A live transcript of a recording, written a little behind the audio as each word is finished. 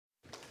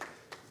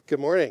Good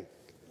morning.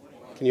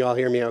 Can you all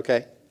hear me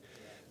okay?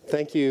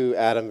 Thank you,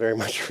 Adam, very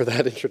much for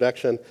that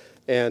introduction.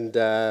 And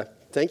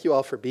thank you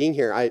all for being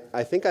here.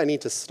 I think I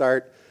need to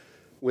start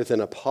with an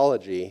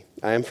apology.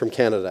 I am from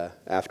Canada,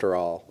 after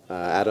all.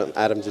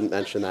 Adam didn't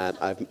mention that.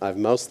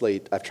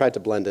 I've tried to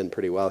blend in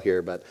pretty well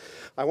here, but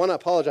I want to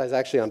apologize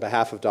actually on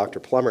behalf of Dr.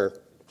 Plummer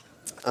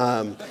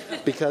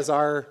because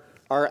our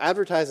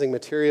advertising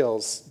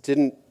materials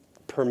didn't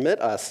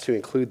permit us to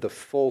include the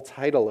full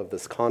title of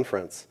this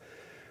conference,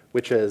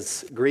 which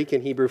is Greek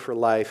and Hebrew for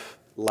Life,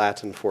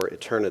 Latin for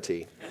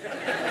Eternity.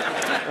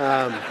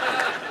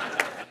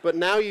 But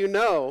now you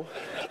know,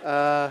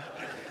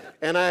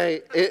 and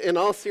in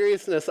all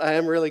seriousness, I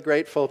am really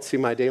grateful to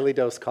my Daily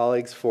Dose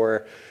colleagues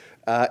for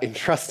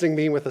entrusting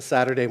me with a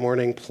Saturday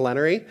morning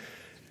plenary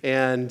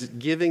and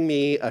giving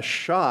me a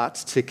shot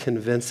to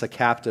convince a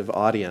captive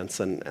audience,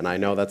 and I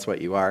know that's what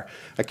you are,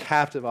 a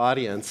captive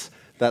audience,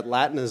 that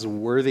Latin is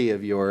worthy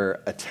of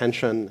your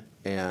attention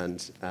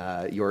and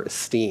your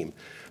esteem.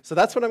 So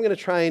that's what I'm going to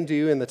try and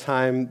do in the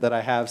time that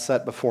I have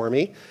set before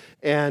me.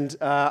 And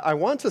I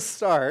want to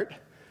start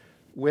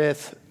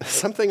with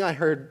something I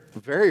heard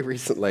very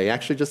recently,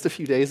 actually just a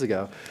few days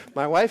ago.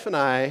 My wife and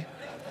I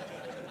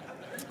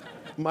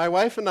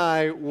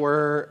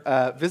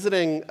were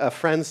visiting a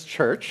friend's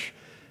church,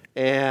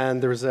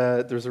 and there was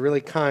a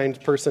really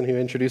kind person who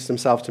introduced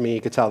himself to me.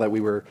 You could tell that we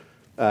were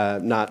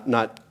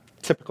not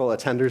typical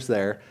attenders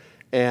there.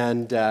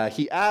 And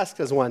he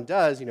asked, as one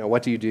does,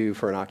 what do you do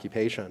for an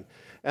occupation?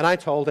 And I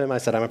told him, I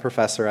said, I'm a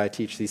professor, I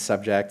teach these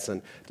subjects,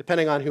 and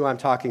depending on who I'm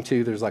talking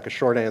to, there's like a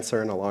short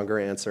answer and a longer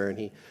answer,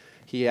 and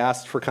he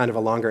asked for kind of a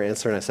longer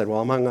answer, and I said, well,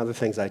 among other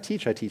things I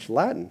teach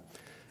Latin.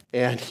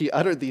 And he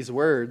uttered these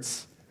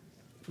words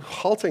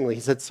haltingly.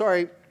 He said,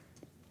 sorry,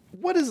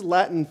 what is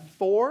Latin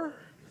for?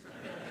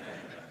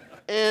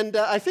 And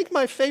I think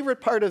my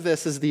favorite part of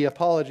this is the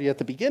apology at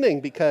the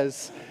beginning,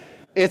 because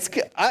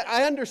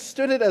I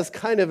understood it as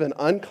kind of an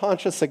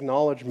unconscious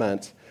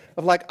acknowledgement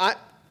of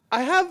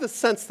I have the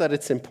sense that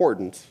it's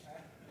important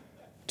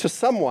to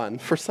someone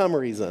for some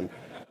reason,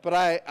 but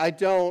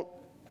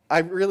I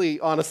really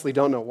honestly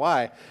don't know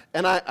why.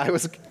 And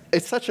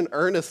it's such an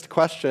earnest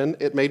question,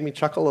 it made me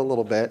chuckle a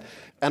little bit,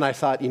 and I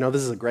thought,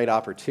 this is a great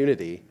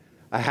opportunity.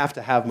 I have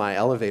to have my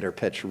elevator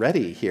pitch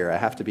ready here. I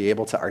have to be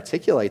able to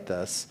articulate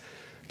this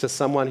to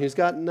someone who's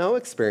got no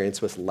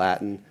experience with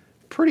Latin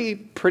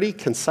pretty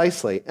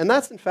concisely. And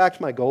that's, in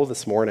fact, my goal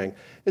this morning,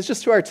 is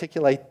just to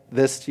articulate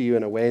this to you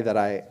in a way that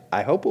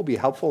I hope will be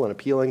helpful and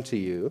appealing to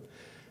you,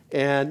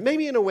 and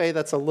maybe in a way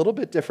that's a little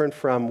bit different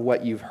from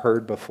what you've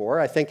heard before.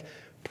 I think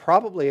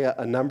probably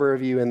a number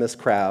of you in this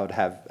crowd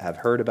have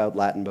heard about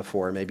Latin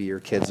before. Maybe your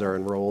kids are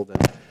enrolled in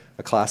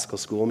a classical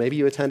school. Maybe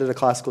you attended a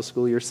classical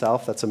school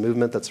yourself. That's a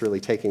movement that's really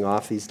taking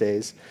off these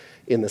days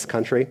in this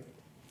country,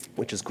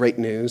 which is great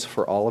news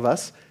for all of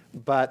us.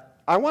 But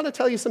I want to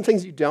tell you some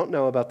things you don't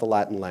know about the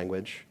Latin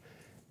language.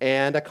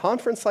 And a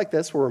conference like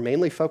this, where we're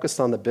mainly focused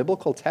on the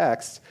biblical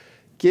text,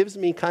 gives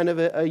me kind of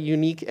a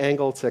unique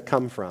angle to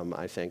come from,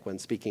 I think, when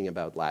speaking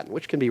about Latin,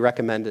 which can be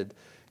recommended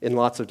in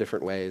lots of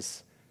different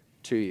ways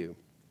to you.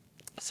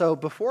 So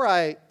before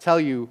I tell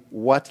you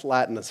what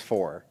Latin is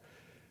for,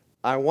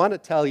 I want to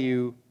tell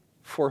you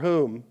for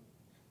whom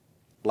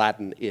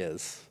Latin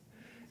is.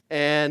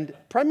 And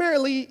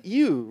primarily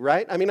you,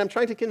 right? I mean, I'm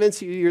trying to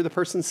convince you you're the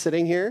person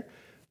sitting here,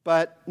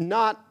 but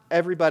not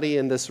everybody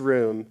in this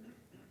room,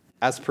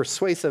 as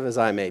persuasive as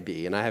I may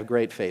be, and I have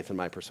great faith in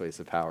my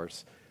persuasive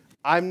powers,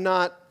 I'm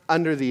not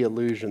under the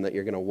illusion that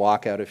you're going to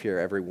walk out of here,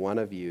 every one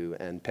of you,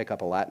 and pick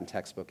up a Latin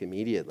textbook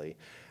immediately.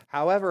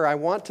 However, I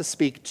want to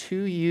speak to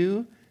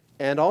you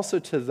and also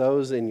to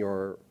those in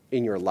your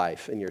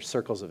life, in your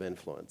circles of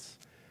influence.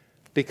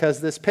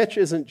 Because this pitch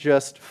isn't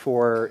just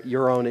for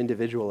your own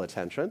individual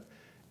attention.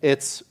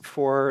 It's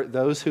for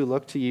those who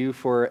look to you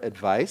for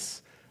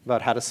advice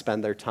about how to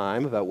spend their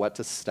time, about what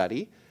to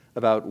study,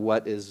 about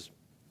what is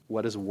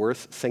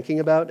worth thinking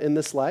about in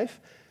this life.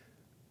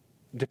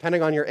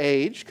 Depending on your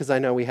age, because I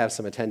know we have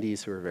some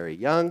attendees who are very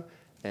young,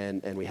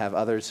 and we have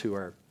others who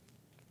are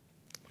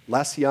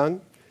less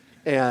young.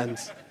 And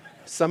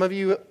some of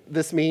you,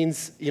 this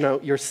means,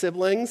 your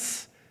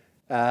siblings,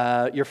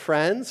 your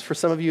friends. For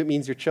some of you, it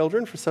means your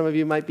children. For some of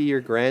you, it might be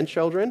your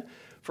grandchildren.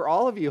 For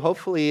all of you,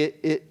 hopefully,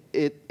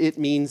 it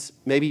means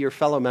maybe your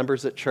fellow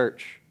members at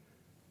church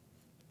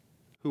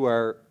who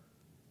are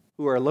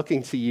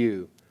looking to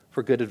you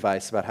for good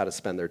advice about how to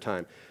spend their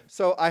time.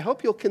 So I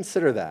hope you'll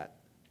consider that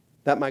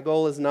my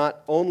goal is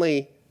not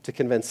only to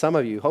convince some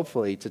of you,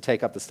 hopefully, to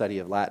take up the study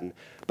of Latin,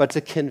 but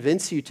to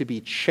convince you to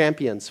be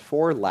champions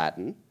for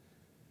Latin,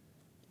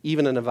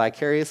 even in a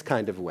vicarious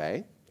kind of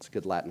way. It's a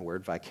good Latin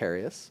word,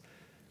 vicarious,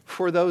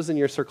 for those in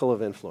your circle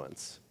of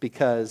influence.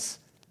 Because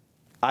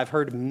I've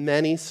heard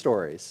many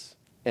stories,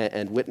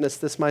 and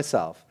witnessed this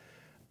myself,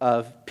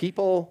 of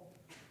people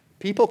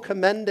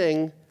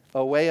commending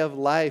a way of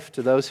life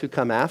to those who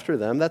come after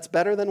them that's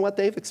better than what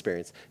they've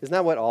experienced. Isn't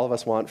that what all of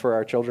us want for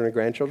our children and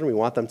grandchildren? We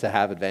want them to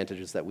have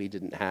advantages that we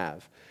didn't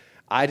have.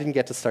 I didn't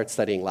get to start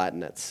studying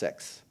Latin at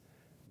 6,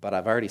 but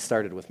I've already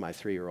started with my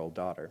 3-year-old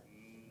daughter.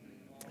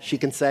 She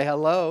can say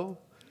hello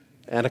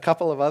and a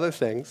couple of other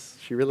things.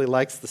 She really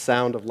likes the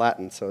sound of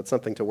Latin, so it's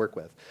something to work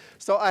with.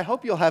 So I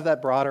hope you'll have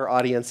that broader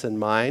audience in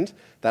mind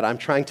that I'm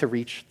trying to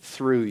reach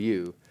through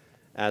you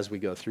as we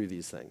go through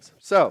these things.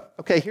 So,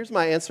 okay, here's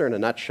my answer in a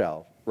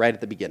nutshell right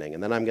at the beginning,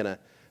 and then I'm going to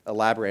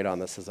elaborate on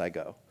this as I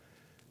go.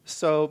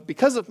 So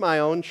because of my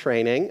own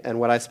training and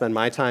what I spend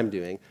my time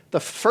doing, the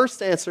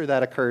first answer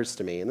that occurs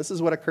to me, and this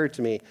is what occurred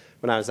to me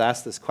when I was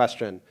asked this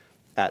question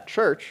at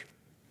church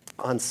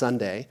on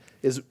Sunday,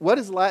 is what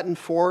is Latin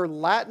for?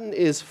 Latin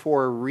is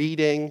for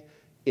reading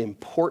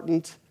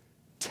important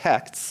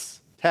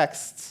texts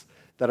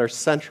that are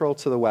central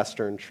to the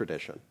Western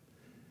tradition.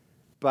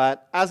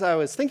 But as I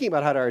was thinking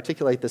about how to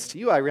articulate this to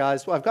you, I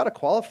realized, well, I've got to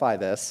qualify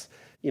this.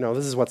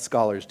 This is what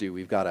scholars do.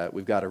 We've got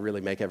to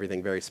really make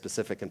everything very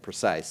specific and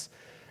precise.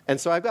 And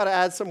so I've got to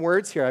add some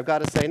words here. I've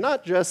got to say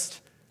not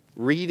just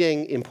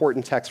reading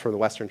important texts from the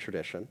Western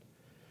tradition,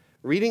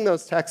 reading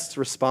those texts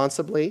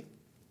responsibly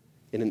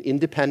in an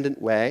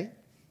independent way,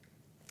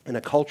 in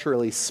a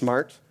culturally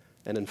smart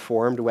and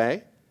informed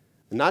way,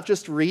 and not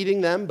just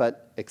reading them,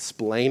 but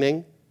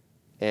explaining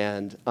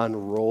and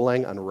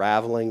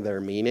unraveling their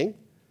meaning,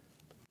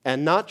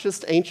 and not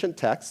just ancient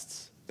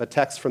texts, but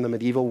texts from the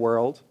medieval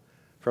world,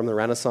 from the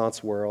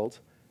Renaissance world,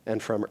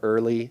 and from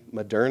early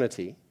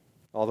modernity,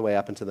 all the way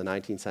up into the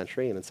 19th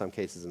century, and in some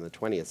cases in the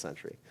 20th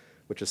century,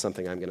 which is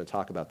something I'm going to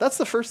talk about. That's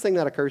the first thing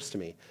that occurs to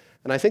me.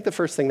 And I think the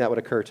first thing that would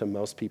occur to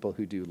most people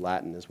who do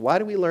Latin is, why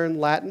do we learn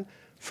Latin?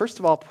 First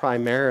of all,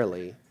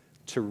 primarily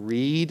to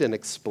read and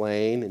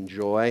explain,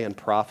 enjoy, and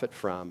profit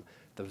from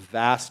the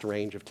vast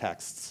range of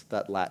texts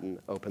that Latin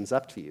opens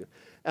up to you.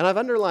 And I've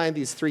underlined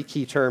these three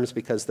key terms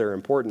because they're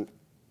important.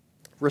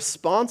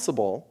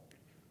 Responsible.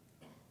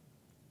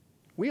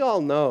 We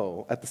all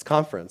know at this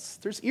conference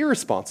there's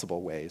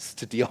irresponsible ways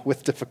to deal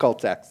with difficult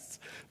texts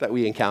that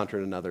we encounter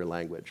in another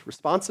language.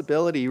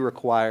 Responsibility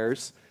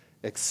requires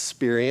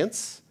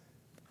experience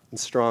and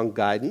strong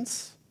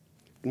guidance,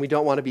 and we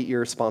don't want to be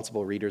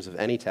irresponsible readers of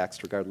any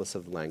text, regardless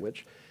of the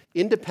language.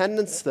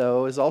 Independence,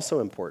 though, is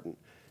also important.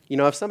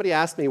 If somebody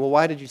asked me, well,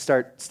 why did you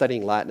start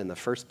studying Latin in the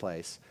first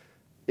place?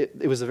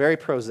 It was a very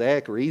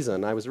prosaic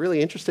reason. I was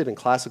really interested in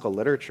classical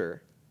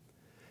literature.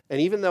 And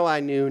even though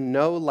I knew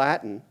no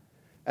Latin,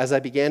 as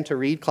I began to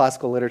read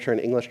classical literature in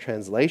English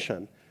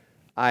translation,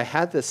 I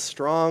had this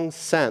strong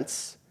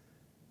sense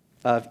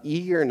of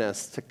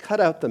eagerness to cut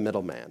out the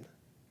middleman.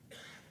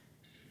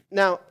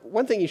 Now,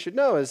 one thing you should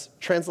know is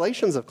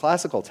translations of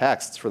classical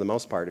texts, for the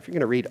most part, if you're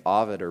going to read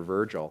Ovid or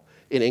Virgil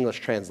in English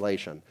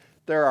translation,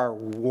 there are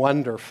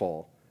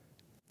wonderful,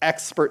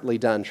 expertly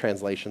done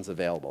translations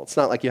available. It's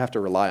not like you have to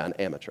rely on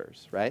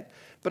amateurs, right?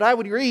 But I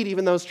would read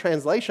even those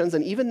translations,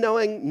 and even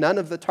knowing none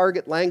of the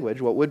target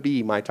language, what would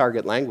be my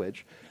target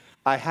language,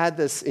 I had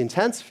this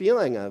intense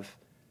feeling of,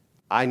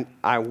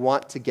 I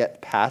want to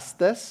get past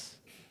this.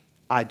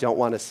 I don't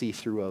want to see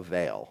through a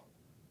veil.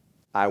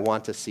 I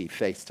want to see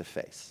face to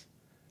face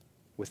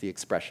with the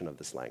expression of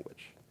this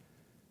language.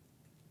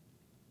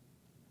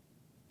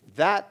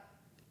 That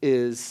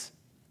is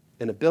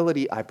an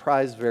ability I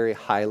prize very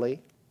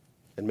highly,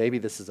 and maybe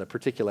this is a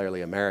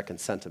particularly American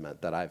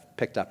sentiment that I've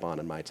picked up on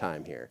in my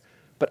time here.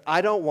 But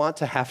I don't want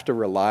to have to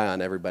rely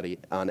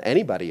on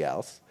anybody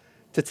else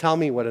to tell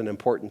me what an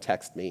important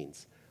text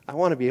means. I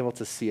want to be able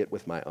to see it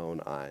with my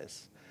own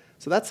eyes.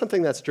 So that's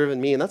something that's driven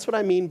me, and that's what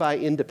I mean by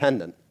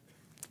independent.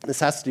 This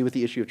has to do with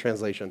the issue of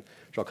translation,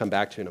 which I'll come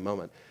back to in a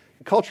moment.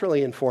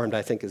 Culturally informed,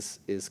 I think,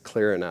 is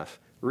clear enough.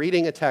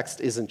 Reading a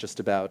text isn't just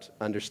about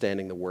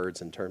understanding the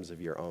words in terms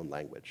of your own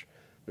language.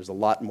 There's a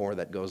lot more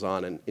that goes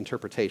on in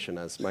interpretation,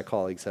 as my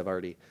colleagues have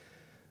already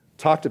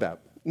talked about.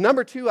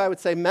 Number two, I would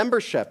say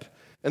membership.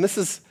 And this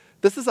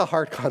is a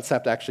hard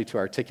concept, actually, to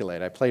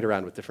articulate. I played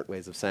around with different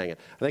ways of saying it.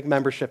 I think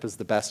membership is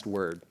the best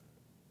word.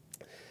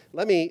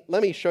 Let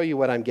me show you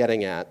what I'm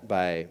getting at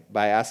by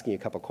asking you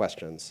a couple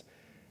questions.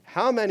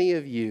 How many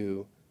of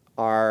you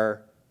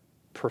are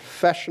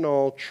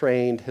professional,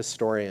 trained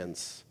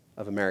historians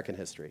of American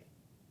history?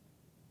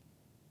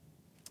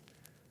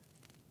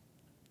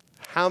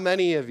 How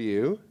many of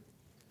you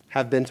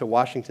have been to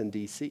Washington,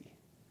 D.C.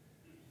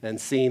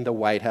 and seen the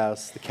White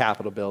House, the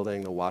Capitol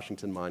building, the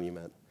Washington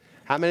Monument?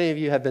 How many of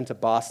you have been to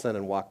Boston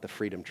and walked the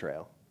Freedom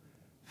Trail,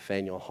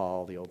 Faneuil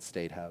Hall, the old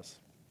State House?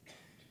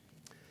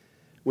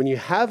 When you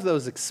have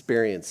those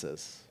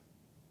experiences,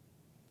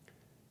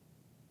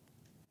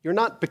 you're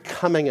not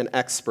becoming an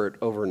expert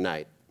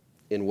overnight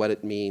in what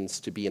it means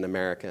to be an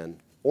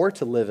American or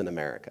to live in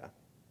America.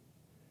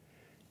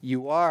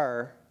 You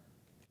are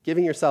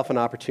giving yourself an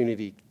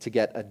opportunity to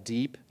get a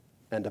deep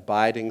and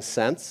abiding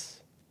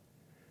sense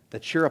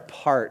that you're a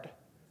part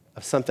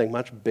of something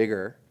much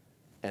bigger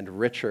and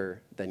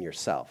richer than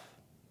yourself.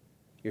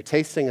 You're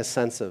tasting a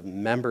sense of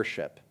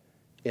membership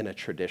in a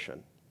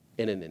tradition,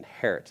 in an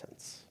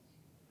inheritance.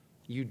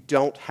 You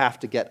don't have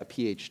to get a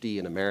PhD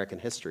in American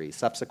history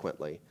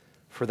subsequently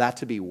for that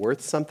to be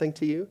worth something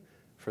to you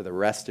for the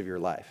rest of your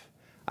life.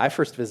 I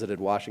first visited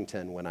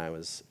Washington when I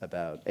was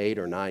about 8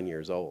 or 9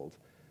 years old,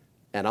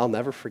 and I'll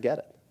never forget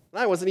it.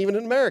 I wasn't even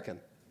an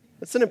American.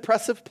 It's an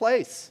impressive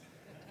place.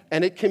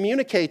 And it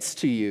communicates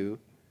to you,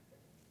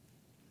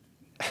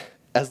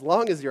 as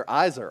long as your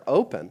eyes are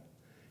open,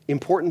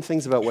 important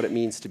things about what it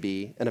means to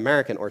be an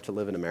American or to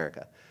live in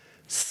America.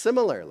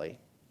 Similarly,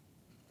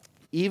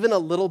 even a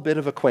little bit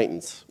of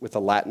acquaintance with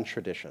the Latin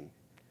tradition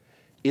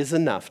is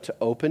enough to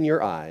open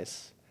your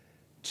eyes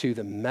to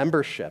the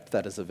membership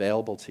that is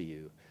available to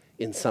you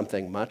in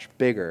something much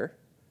bigger,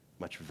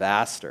 much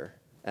vaster,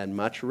 and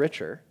much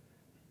richer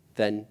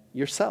than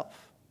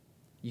yourself.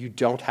 You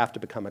don't have to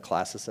become a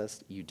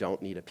classicist. You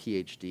don't need a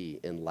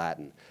PhD in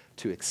Latin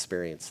to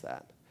experience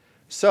that.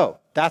 So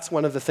that's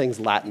one of the things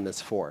Latin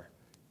is for,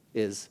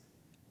 is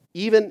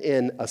even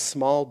in a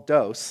small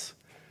dose,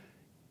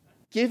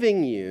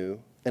 giving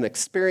you an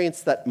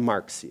experience that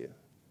marks you.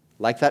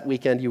 Like that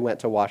weekend you went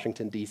to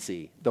Washington,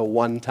 D.C., the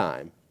one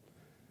time,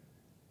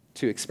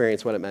 to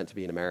experience what it meant to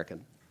be an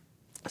American.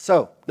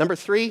 So, number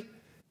 3,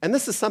 and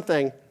this is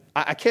something,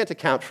 I can't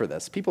account for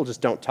this. People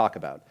just don't talk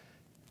about.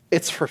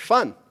 It's for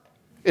fun.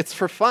 It's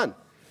for fun.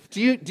 Do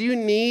you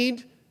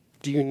need,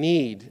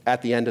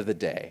 at the end of the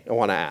day, I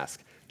want to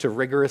ask, to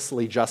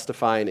rigorously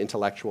justify in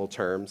intellectual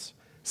terms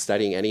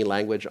studying any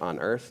language on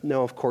earth?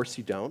 No, of course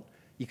you don't.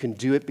 You can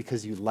do it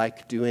because you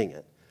like doing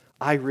it.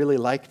 I really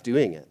like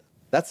doing it.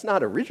 That's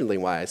not originally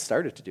why I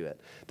started to do it.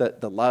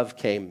 The love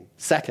came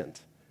second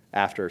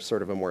after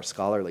sort of a more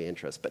scholarly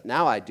interest. But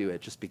now I do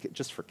it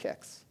just for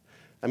kicks.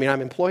 I mean,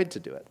 I'm employed to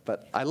do it,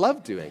 but I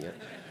love doing it.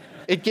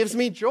 It gives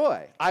me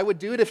joy. I would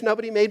do it if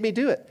nobody made me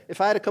do it. If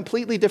I had a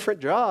completely different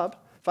job,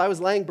 if I was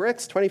laying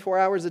bricks 24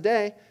 hours a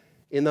day,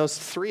 in those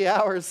 3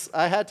 hours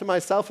I had to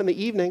myself in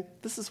the evening,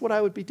 this is what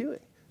I would be doing.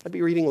 I'd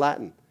be reading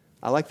Latin.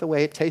 I like the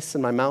way it tastes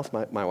in my mouth.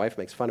 My wife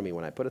makes fun of me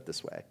when I put it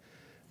this way.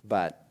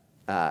 But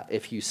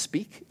if you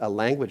speak a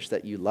language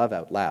that you love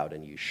out loud,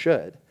 and you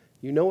should,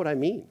 you know what I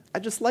mean. I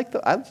just like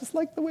the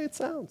way it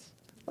sounds.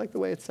 I like the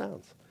way it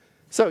sounds.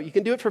 So you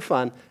can do it for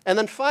fun. And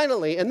then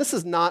finally, and this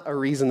is not a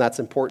reason that's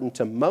important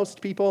to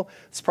most people.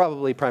 It's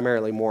probably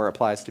primarily more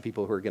applies to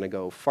people who are going to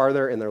go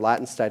farther in their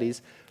Latin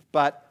studies.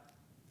 But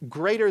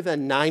greater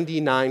than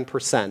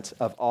 99%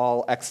 of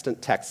all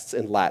extant texts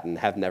in Latin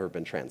have never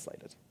been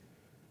translated.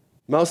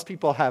 Most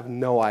people have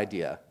no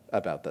idea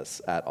about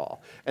this at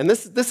all. And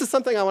this is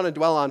something I want to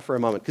dwell on for a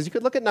moment, because you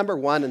could look at number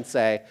 1 and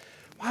say,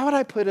 why would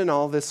I put in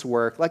all this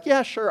work? Like,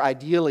 yeah, sure,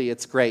 ideally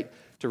it's great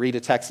to read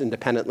a text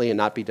independently and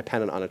not be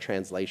dependent on a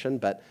translation,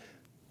 but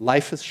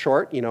life is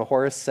short. You know,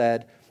 Horace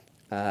said,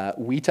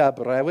 vita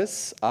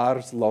brevis,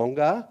 ars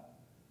longa.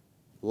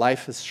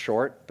 Life is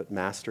short, but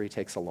mastery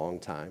takes a long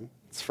time.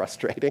 It's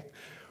frustrating.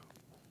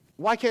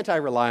 Why can't I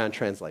rely on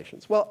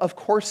translations? Well, of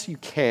course you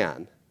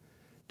can,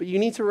 but you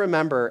need to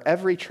remember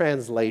every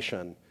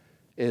translation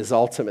is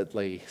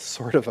ultimately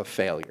sort of a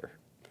failure.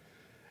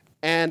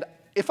 And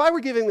if I were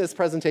giving this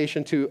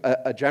presentation to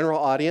a general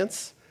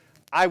audience,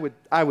 I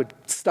would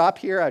stop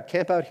here, I'd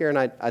camp out here, and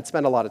I'd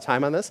spend a lot of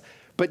time on this.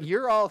 But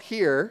you're all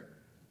here.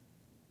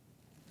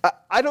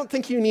 I don't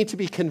think you need to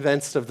be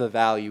convinced of the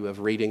value of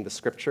reading the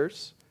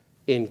scriptures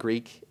in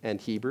Greek and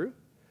Hebrew.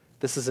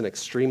 This is an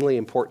extremely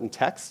important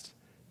text.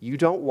 You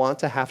don't want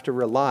to have to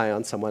rely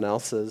on someone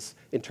else's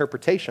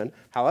interpretation,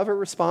 however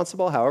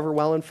responsible, however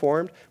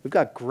well-informed. We've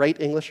got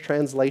great English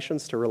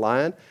translations to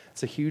rely on.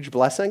 It's a huge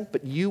blessing,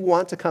 but you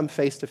want to come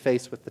face to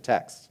face with the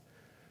text.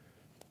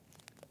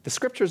 The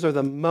scriptures are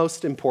the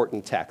most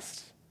important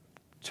text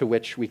to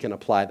which we can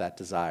apply that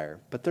desire,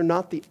 but they're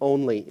not the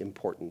only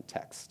important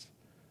text.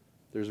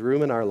 There's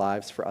room in our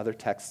lives for other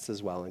texts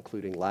as well,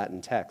 including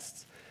Latin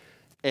texts.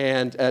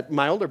 And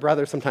my older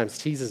brother sometimes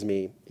teases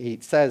me. He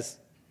says,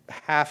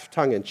 half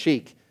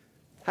tongue-in-cheek,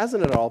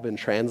 hasn't it all been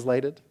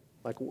translated?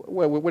 Like,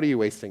 what are you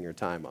wasting your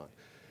time on?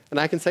 And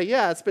I can say,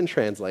 yeah, it's been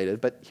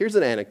translated, but here's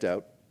an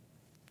anecdote.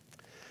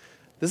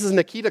 This is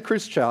Nikita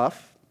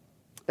Khrushchev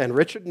and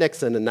Richard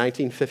Nixon in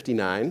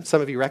 1959.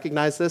 Some of you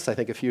recognize this. I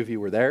think a few of you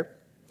were there.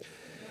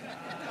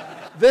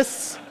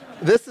 This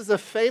is a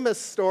famous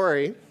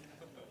story.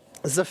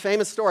 This is a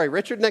famous story.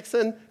 Richard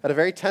Nixon, at a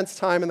very tense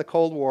time in the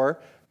Cold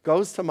War,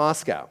 goes to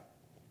Moscow.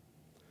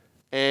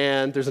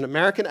 And there's an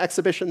American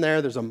exhibition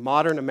there. There's a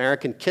modern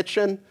American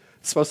kitchen.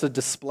 It's supposed to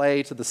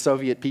display to the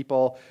Soviet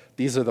people,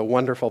 these are the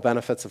wonderful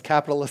benefits of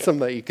capitalism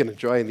that you can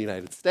enjoy in the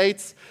United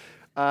States.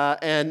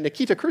 And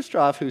Nikita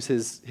Khrushchev, who's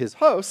his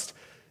host,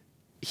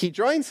 he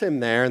joins him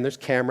there, and there's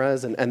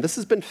cameras, and this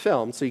has been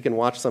filmed, so you can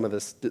watch some of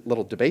this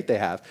little debate they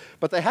have.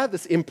 But they have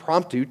this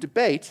impromptu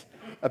debate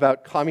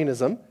about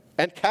communism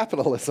and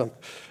capitalism.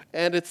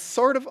 And it's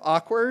sort of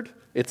awkward.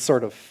 It's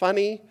sort of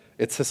funny.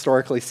 It's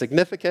historically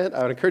significant.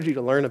 I would encourage you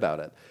to learn about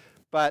it.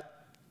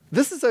 But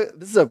this is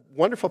a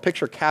wonderful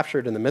picture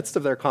captured in the midst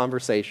of their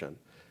conversation.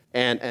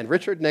 And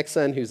Richard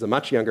Nixon, who's a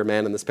much younger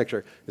man in this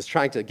picture, is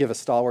trying to give a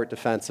stalwart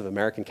defense of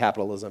American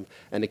capitalism,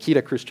 and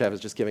Nikita Khrushchev is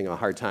just giving him a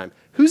hard time.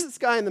 Who's this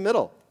guy in the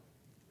middle?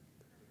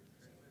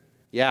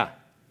 Yeah,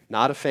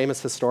 not a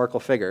famous historical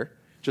figure,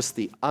 just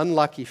the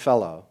unlucky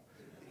fellow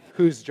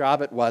whose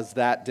job it was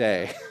that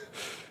day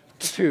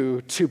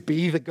to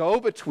be the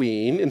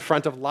go-between in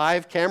front of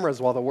live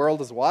cameras while the world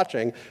is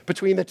watching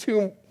between the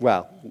two,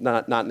 well,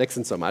 not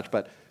Nixon so much,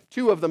 but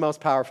two of the most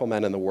powerful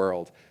men in the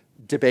world,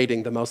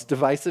 debating the most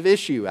divisive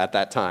issue at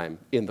that time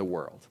in the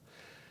world.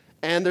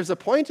 And there's a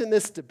point in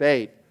this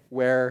debate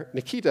where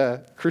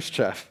Nikita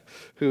Khrushchev,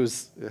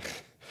 who's,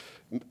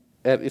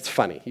 it's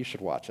funny, you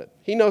should watch it.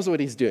 He knows what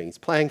he's doing. He's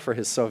playing for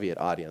his Soviet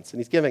audience, and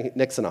he's giving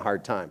Nixon a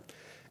hard time.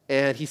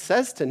 And he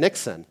says to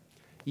Nixon,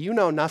 "You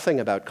know nothing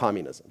about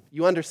communism.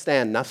 You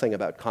understand nothing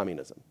about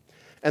communism."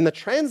 And the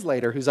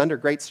translator, who's under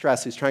great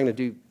stress, who's trying to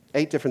do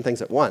 8 different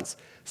things at once,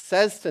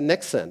 says to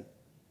Nixon,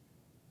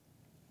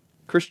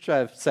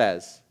 Khrushchev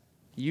says,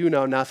 "You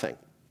know nothing."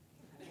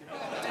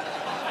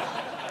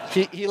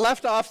 He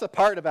left off the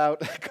part about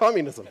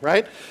communism,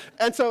 right?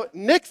 And so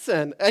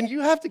Nixon, and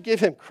you have to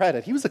give him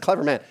credit, he was a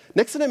clever man.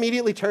 Nixon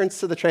immediately turns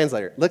to the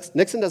translator.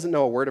 Nixon doesn't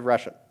know a word of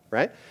Russian,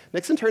 right?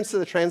 Nixon turns to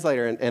the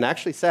translator and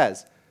actually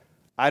says,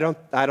 I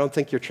don't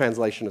think your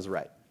translation is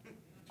right.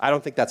 I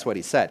don't think that's what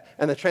he said.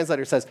 And the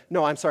translator says,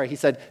 "No, I'm sorry." He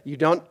said, you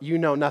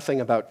know nothing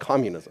about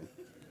communism."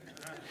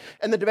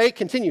 And the debate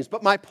continues.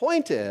 But my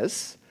point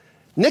is,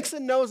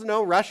 Nixon knows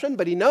no Russian,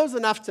 but he knows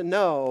enough to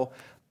know,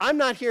 I'm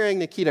not hearing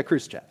Nikita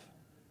Khrushchev.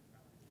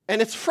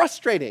 And it's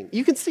frustrating.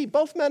 You can see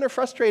both men are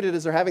frustrated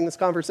as they're having this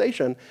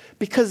conversation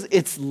because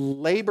it's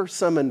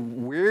laborsome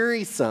and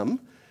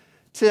wearisome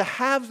to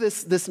have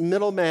this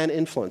middleman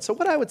influence. So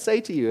what I would say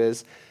to you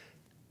is,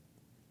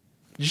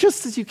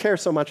 just as you care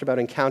so much about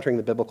encountering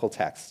the biblical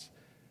text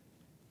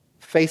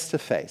face to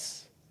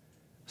face,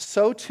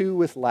 so too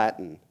with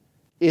Latin,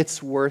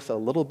 it's worth a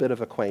little bit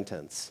of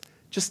acquaintance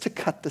just to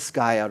cut this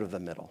guy out of the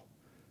middle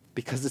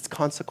because it's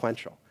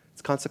consequential.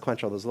 It's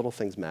consequential. Those little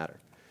things matter.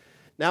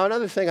 Now,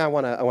 another thing I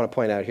want to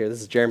point out here,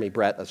 this is Jeremy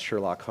Brett as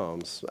Sherlock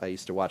Holmes. I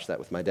used to watch that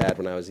with my dad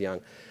when I was young.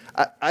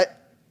 I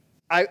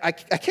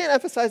can't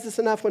emphasize this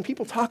enough. When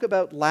people talk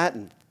about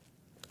Latin,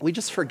 we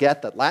just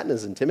forget that Latin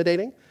is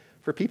intimidating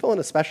for people, and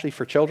especially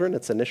for children.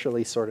 It's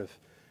initially sort of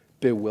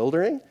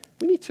bewildering.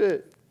 We need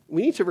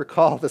to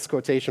recall this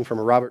quotation from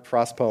a Robert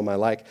Frost poem I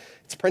like.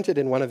 It's printed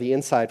in one of the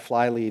inside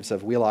fly leaves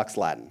of Wheelock's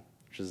Latin,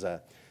 which is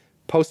a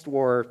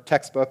post-war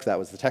textbook. That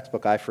was the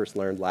textbook I first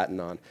learned Latin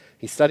on.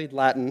 He studied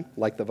Latin,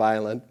 like the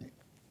violin,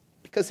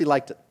 because he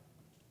liked it,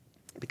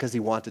 because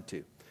he wanted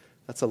to.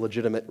 That's a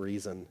legitimate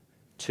reason,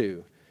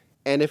 too.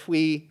 And if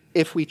we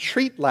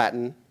treat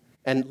Latin,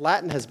 and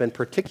Latin has been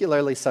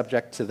particularly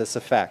subject to this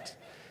effect,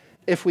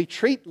 if we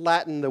treat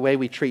Latin the way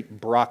we treat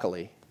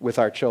broccoli with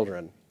our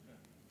children,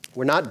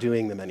 we're not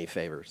doing them any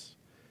favors.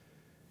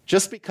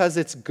 Just because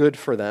it's good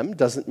for them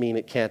doesn't mean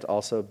it can't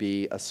also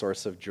be a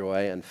source of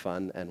joy and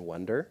fun and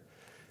wonder.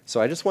 So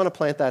I just want to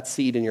plant that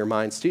seed in your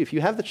minds too. If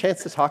you have the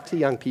chance to talk to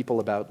young people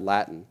about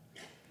Latin,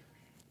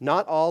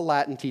 not all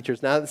Latin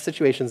teachers, now that the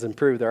situation's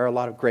improved, there are a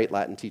lot of great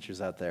Latin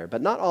teachers out there,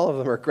 but not all of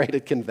them are great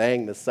at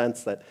conveying the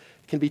sense that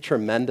it can be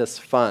tremendous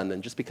fun,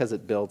 and just because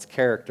it builds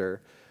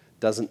character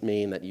doesn't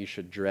mean that you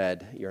should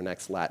dread your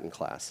next Latin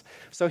class.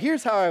 So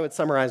here's how I would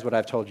summarize what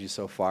I've told you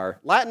so far.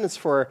 Latin is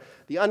for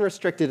the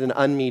unrestricted and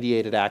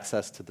unmediated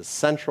access to the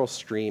central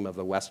stream of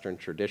the Western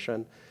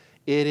tradition.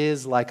 It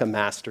is like a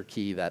master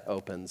key that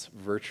opens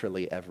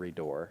virtually every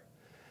door.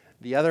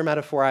 The other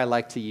metaphor I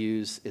like to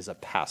use is a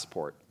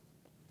passport.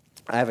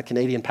 I have a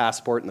Canadian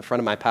passport. In the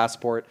front of my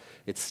passport,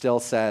 it still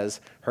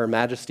says, Her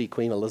Majesty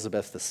Queen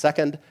Elizabeth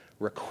II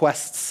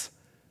requests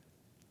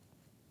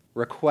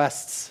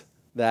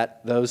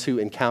that those who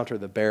encounter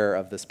the bearer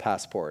of this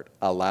passport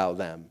allow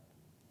them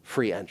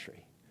free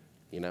entry,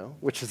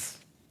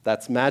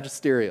 that's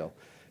magisterial.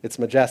 It's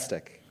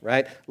majestic,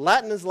 right?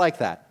 Latin is like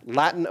that.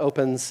 Latin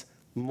opens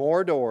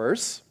more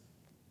doors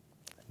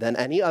than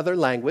any other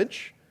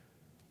language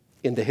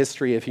in the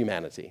history of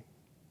humanity.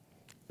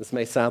 This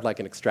may sound like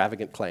an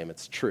extravagant claim.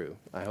 It's true.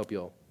 I hope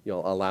you'll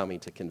allow me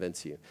to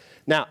convince you.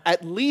 Now,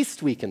 at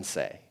least we can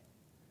say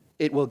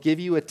it will give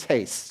you a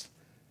taste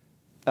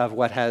of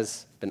what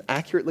has been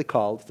accurately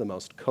called the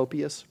most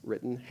copious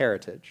written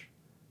heritage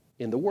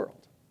in the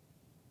world.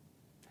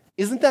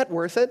 Isn't that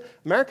worth it?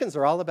 Americans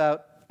are all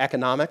about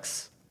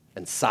economics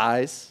and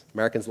size.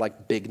 Americans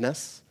like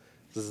bigness.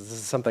 This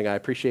is something I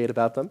appreciate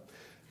about them.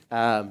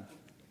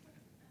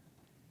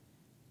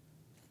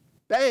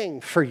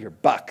 Bang for your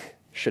buck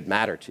should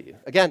matter to you.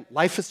 Again,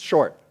 life is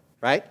short,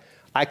 right?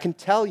 I can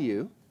tell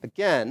you,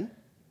 again,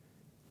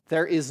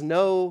 there is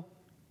no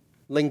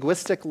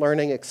linguistic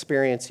learning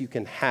experience you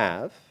can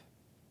have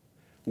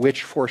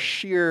which for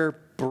sheer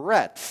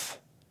breadth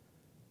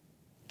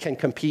can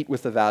compete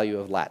with the value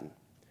of Latin.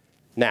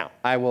 Now,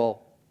 I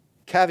will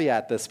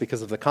caveat this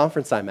because of the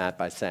conference I'm at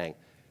by saying,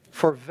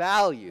 for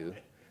value,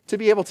 to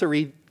be able to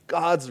read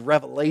God's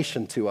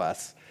revelation to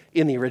us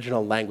in the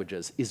original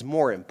languages is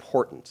more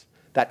important.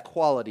 That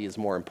quality is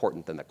more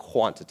important than the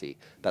quantity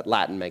that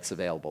Latin makes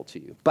available to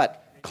you.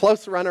 But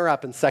close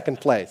runner-up in second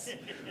place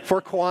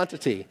for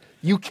quantity.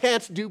 You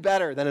can't do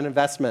better than an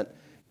investment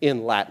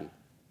in Latin.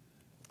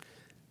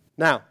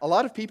 Now, a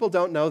lot of people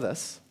don't know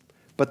this,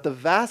 but the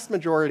vast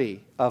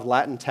majority of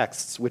Latin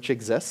texts which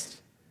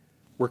exist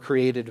were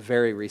created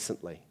very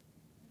recently.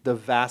 The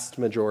vast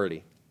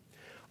majority.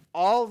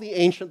 All the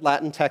ancient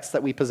Latin texts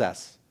that we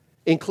possess,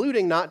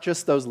 including not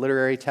just those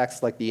literary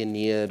texts like the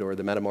Aeneid or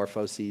the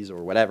Metamorphoses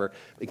or whatever,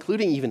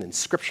 including even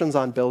inscriptions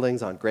on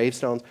buildings, on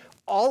gravestones.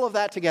 All of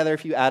that together,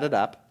 if you add it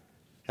up,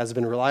 has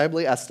been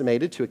reliably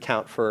estimated to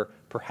account for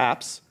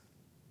perhaps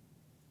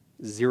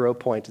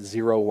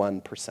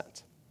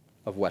 0.01%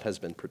 of what has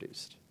been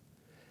produced.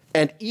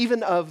 And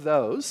even of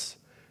those,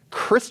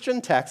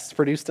 Christian texts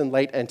produced in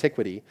late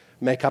antiquity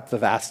make up the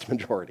vast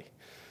majority.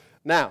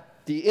 Now,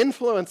 the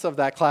influence of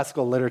that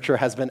classical literature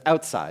has been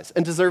outsized,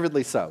 and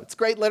deservedly so. It's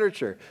great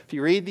literature. If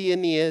you read the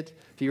Aeneid,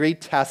 if you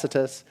read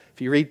Tacitus,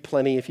 if you read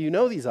Pliny, if you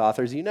know these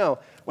authors, you know,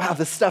 wow,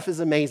 this stuff is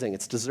amazing.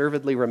 It's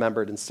deservedly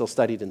remembered and still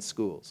studied in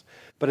schools.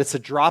 But it's a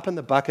drop in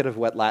the bucket of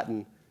what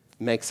Latin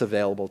makes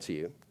available to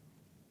you.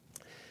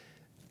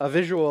 A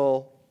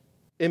visual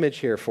image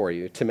here for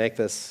you to make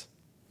this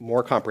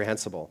more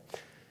comprehensible.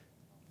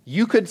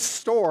 You could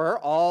store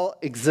all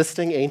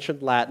existing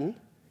ancient Latin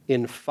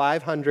in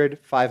 500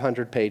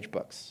 500-page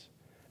books,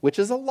 which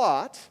is a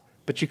lot,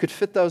 but you could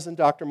fit those in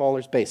Dr.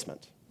 Mohler's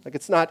basement. Like,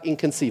 it's not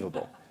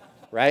inconceivable,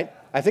 right?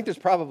 I think there's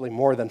probably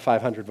more than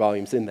 500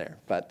 volumes in there,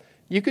 but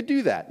you could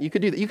do that. You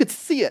could do that. You could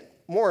see it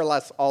more or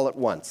less all at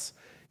once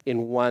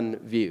in one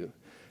view.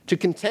 To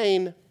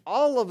contain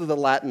all of the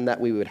Latin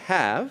that we would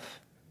have,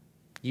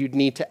 you'd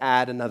need to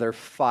add another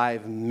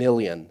 5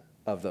 million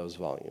of those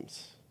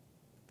volumes.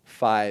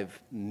 5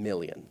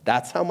 million.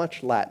 That's how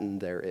much Latin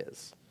there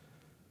is.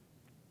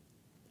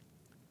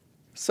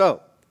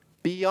 So,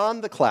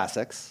 beyond the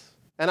classics,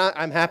 and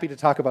I'm happy to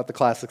talk about the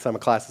classics. I'm a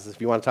classicist.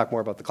 If you want to talk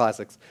more about the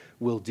classics,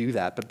 we'll do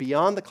that. But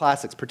beyond the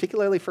classics,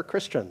 particularly for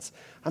Christians,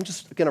 I'm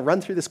just going to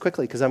run through this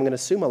quickly because I'm going to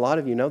assume a lot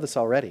of you know this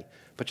already.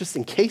 But just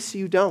in case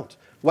you don't,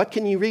 what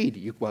can you read?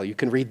 You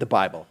can read the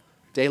Bible.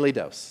 Daily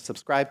dose.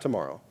 Subscribe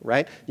tomorrow,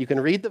 right? You can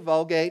read the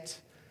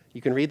Vulgate.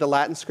 You can read the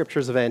Latin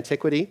scriptures of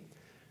antiquity,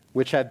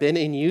 which have been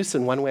in use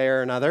in one way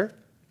or another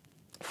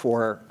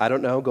for, I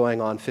don't know, going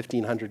on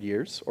 1,500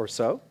 years or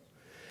so.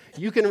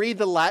 You can read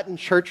the Latin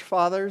church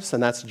fathers,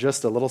 and that's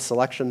just a little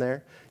selection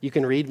there. You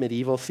can read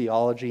medieval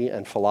theology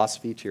and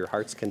philosophy to your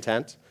heart's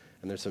content,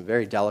 and there's some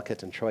very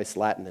delicate and choice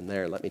Latin in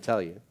there, let me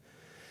tell you.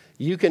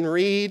 You can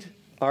read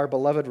our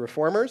beloved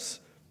reformers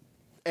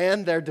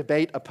and their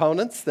debate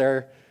opponents,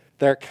 their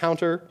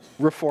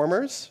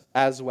counter-reformers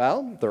as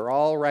well. They're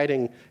all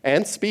writing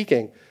and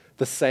speaking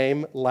the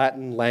same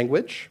Latin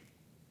language.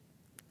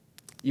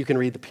 You can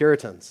read the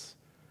Puritans.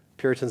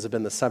 Puritans have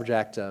been the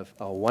subject of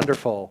a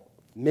wonderful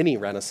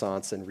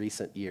mini-renaissance in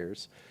recent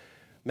years.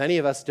 Many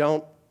of us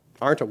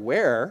aren't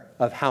aware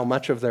of how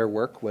much of their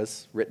work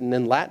was written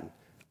in Latin.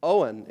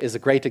 Owen is a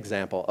great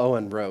example.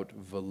 Owen wrote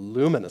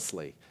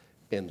voluminously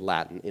in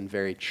Latin, in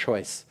very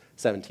choice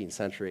 17th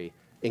century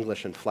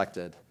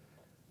English-inflected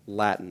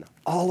Latin.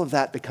 All of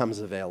that becomes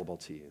available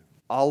to you.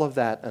 All of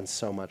that and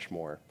so much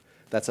more.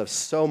 That's of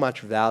so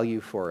much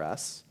value for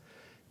us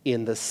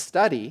in the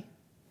study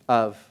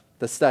of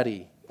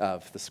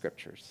the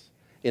Scriptures,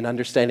 in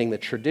understanding the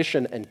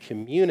tradition and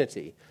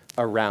community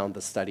around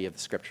the study of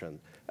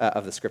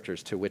the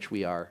Scriptures to which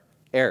we are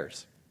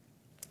heirs.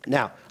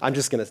 Now, I'm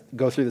just going to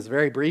go through this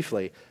very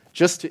briefly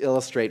just to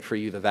illustrate for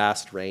you the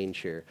vast range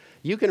here.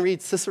 You can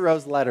read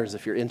Cicero's letters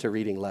if you're into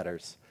reading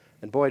letters,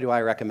 and boy, do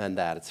I recommend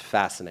that. It's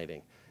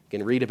fascinating. You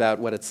can read about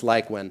what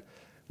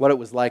it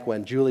was like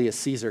when Julius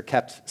Caesar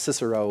kept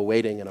Cicero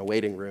waiting in a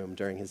waiting room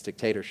during his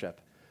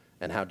dictatorship,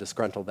 and how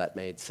disgruntled that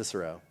made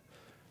Cicero.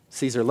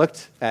 Caesar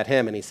looked at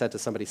him and he said to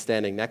somebody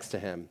standing next to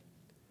him,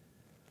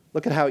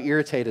 "Look at how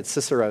irritated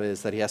Cicero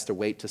is that he has to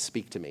wait to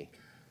speak to me.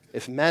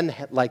 If men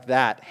like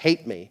that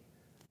hate me,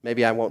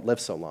 maybe I won't live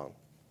so long."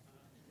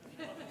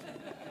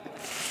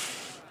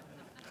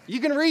 You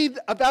can read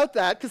about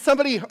that because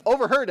somebody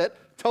overheard it,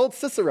 told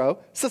Cicero.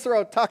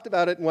 Cicero talked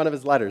about it in one of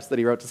his letters that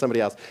he wrote to somebody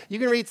else. You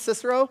can read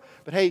Cicero,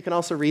 but hey, you can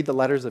also read the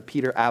letters of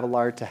Peter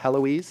Abelard to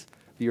Heloise.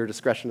 Viewer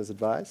discretion is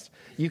advised.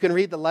 You can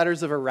read the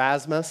letters of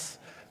Erasmus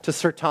to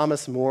Sir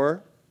Thomas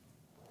More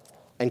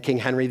and King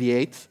Henry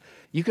VIII.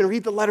 You can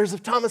read the letters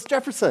of Thomas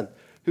Jefferson,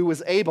 who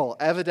was able,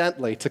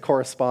 evidently, to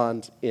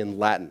correspond in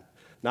Latin.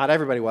 Not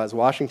everybody was.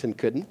 Washington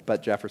couldn't,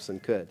 but Jefferson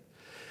could.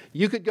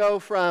 You could go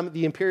from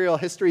the imperial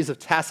histories of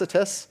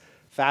Tacitus,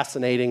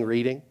 fascinating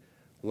reading,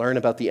 learn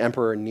about the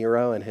Emperor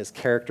Nero and his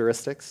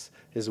characteristics,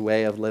 his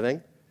way of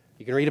living.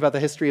 You can read about the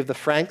history of the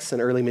Franks in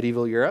early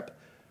medieval Europe,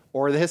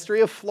 or the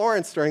history of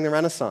Florence during the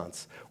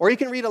Renaissance. Or you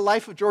can read a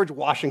life of George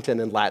Washington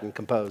in Latin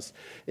composed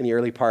in the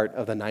early part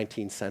of the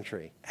 19th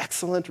century.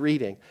 Excellent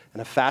reading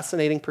and a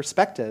fascinating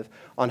perspective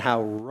on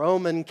how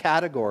Roman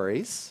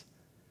categories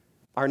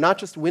are not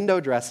just window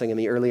dressing in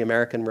the early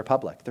American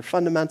Republic. They're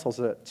fundamental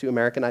to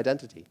American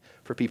identity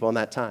for people in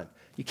that time.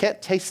 You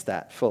can't taste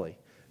that fully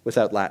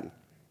without Latin.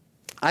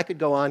 I could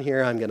go on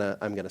here. I'm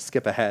gonna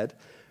skip ahead.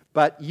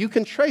 But you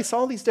can trace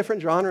all these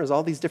different genres,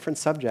 all these different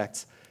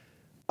subjects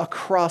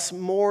across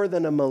more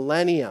than a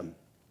millennium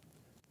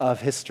of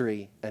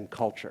history and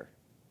culture.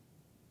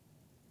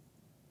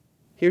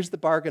 Here's the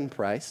bargain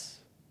price: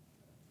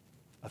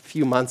 a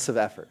few months of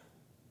effort.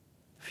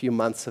 A few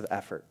months of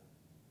effort.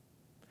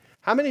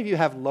 How many of you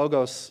have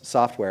Logos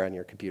software on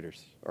your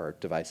computers or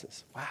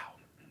devices? Wow.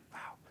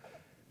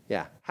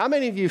 Yeah. How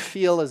many of you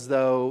feel as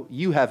though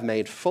you have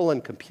made full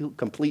and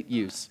complete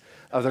use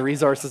of the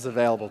resources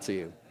available to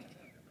you?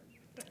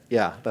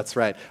 Yeah, that's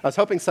right. I was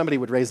hoping somebody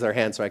would raise their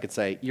hand so I could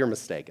say, you're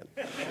mistaken.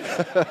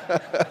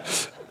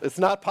 It's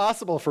not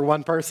possible for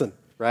one person,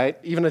 right?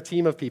 Even a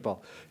team of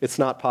people. It's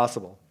not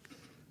possible.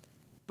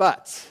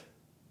 But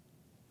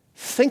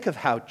think of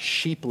how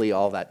cheaply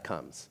all that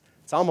comes.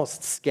 It's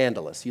almost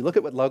scandalous. You look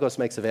at what Logos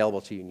makes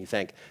available to you and you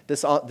think,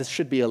 this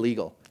should be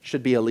illegal. It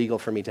should be illegal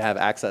for me to have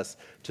access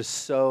to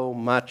so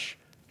much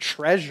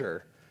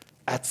treasure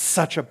at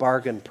such a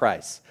bargain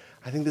price.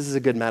 I think this is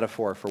a good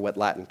metaphor for what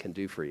Latin can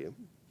do for you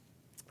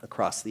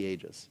across the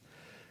ages.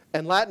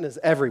 And Latin is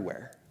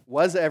everywhere.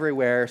 Was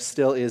everywhere,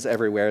 still is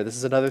everywhere. This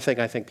is another thing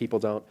I think people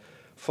don't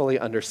fully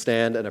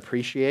understand and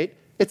appreciate.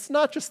 It's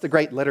not just the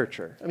great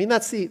literature. I mean,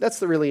 that's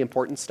the really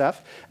important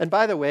stuff. And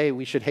by the way,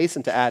 we should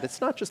hasten to add, it's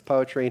not just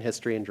poetry and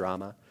history and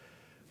drama.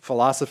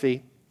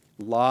 Philosophy,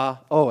 law,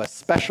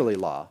 especially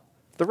law.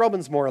 The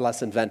Romans more or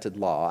less invented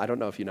law. I don't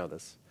know if you know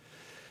this.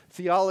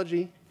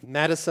 Theology,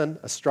 medicine,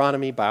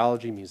 astronomy,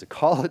 biology,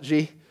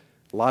 musicology.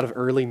 A lot of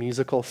early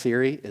musical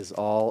theory is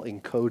all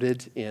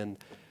encoded in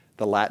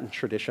the Latin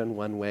tradition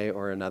one way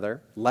or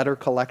another. Letter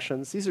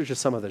collections, these are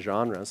just some of the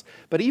genres.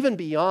 But even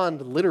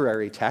beyond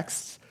literary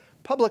texts,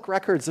 public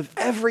records of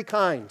every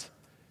kind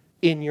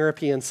in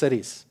European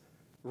cities.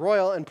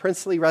 Royal and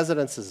princely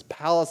residences,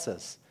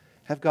 palaces,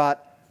 have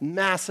got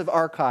massive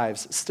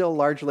archives, still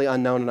largely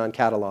unknown and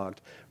uncatalogued,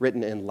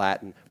 written in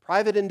Latin.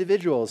 Private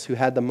individuals who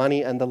had the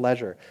money and the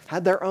leisure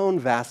had their own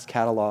vast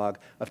catalog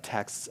of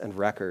texts and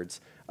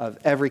records of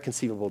every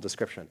conceivable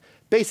description.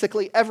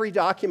 Basically, every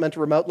document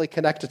remotely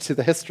connected to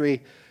the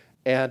history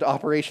and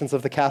operations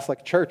of the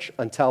Catholic Church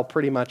until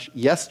pretty much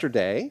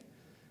yesterday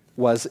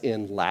was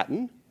in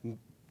Latin.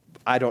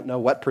 I don't know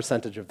what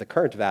percentage of the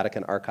current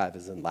Vatican archive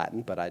is in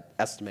Latin, but I'd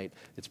estimate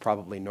it's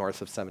probably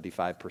north of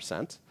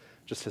 75%,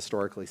 just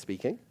historically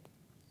speaking.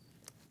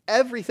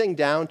 Everything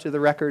down to the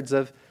records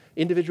of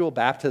individual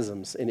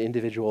baptisms in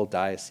individual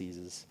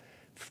dioceses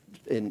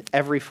in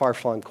every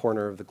far-flung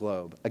corner of the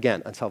globe.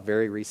 Again, until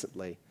very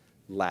recently,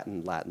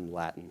 Latin, Latin,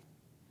 Latin.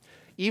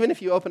 Even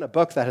if you open a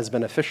book that has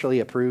been officially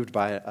approved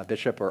by a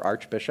bishop or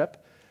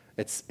archbishop,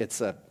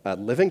 it's a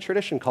living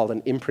tradition called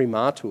an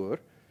imprimatur.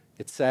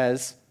 It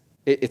says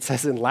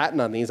in Latin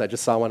on these, I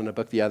just saw one in a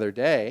book the other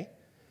day,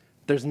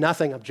 there's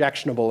nothing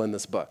objectionable in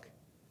this book.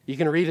 You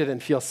can read it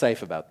and feel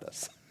safe about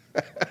this.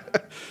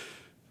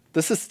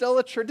 This is still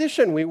a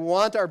tradition. We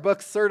want our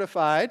books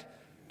certified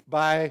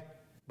by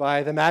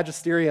the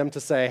magisterium to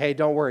say, hey,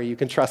 don't worry, you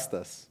can trust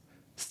this.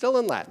 Still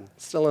in Latin,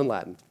 still in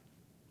Latin.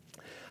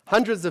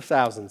 Hundreds of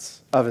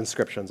thousands of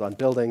inscriptions on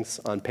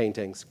buildings, on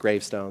paintings,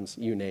 gravestones,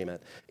 you name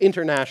it.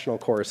 International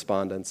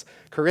correspondence,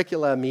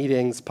 curricula,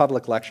 meetings,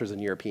 public lectures in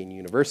European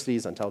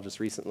universities until just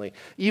recently.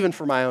 Even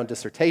for my own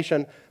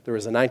dissertation, there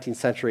was a 19th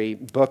century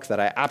book that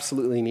I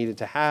absolutely needed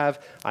to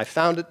have. I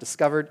found it,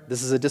 discovered.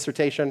 This is a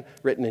dissertation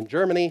written in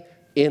Germany,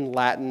 in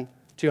Latin,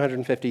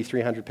 250,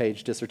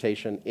 300-page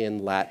dissertation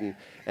in Latin.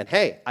 And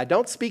hey, I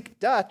don't speak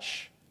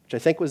Dutch, which I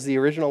think was the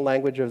original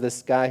language of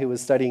this guy who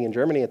was studying in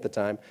Germany at the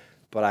time,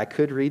 but I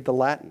could read the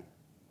Latin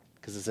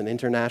because it's an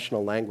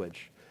international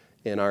language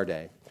in our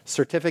day.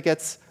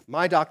 Certificates,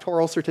 my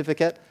doctoral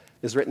certificate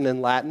is written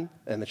in Latin,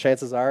 and the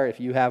chances are, if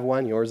you have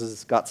one, yours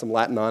has got some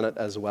Latin on it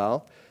as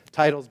well.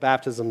 Titles,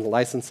 baptisms,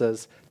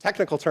 licenses,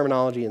 technical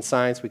terminology in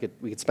science, we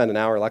could spend an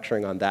hour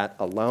lecturing on that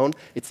alone.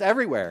 It's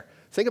everywhere.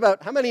 Think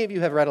about, how many of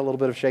you have read a little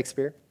bit of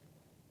Shakespeare?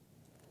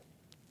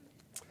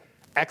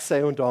 Ex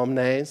eunt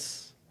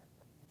omnes.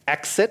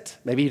 Exit,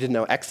 maybe you didn't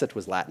know exit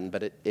was Latin,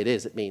 but it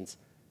is, it means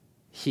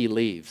he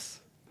leaves.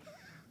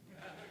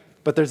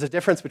 But there's a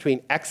difference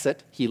between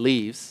exit, he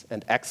leaves,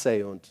 and ex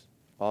eunt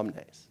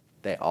omnes.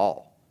 They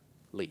all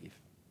leave.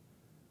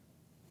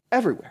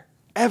 Everywhere,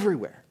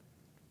 everywhere,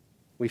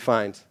 we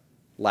find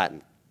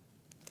Latin.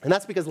 And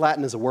that's because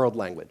Latin is a world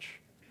language.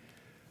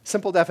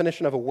 Simple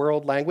definition of a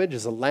world language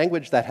is a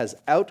language that has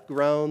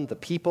outgrown the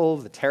people,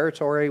 the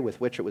territory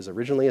with which it was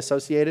originally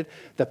associated,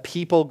 the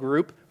people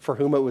group for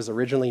whom it was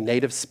originally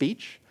native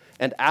speech,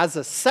 and as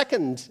a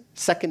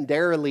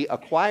secondarily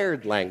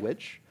acquired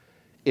language,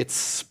 it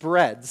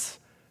spreads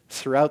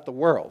throughout the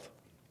world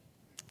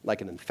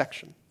like an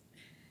infection.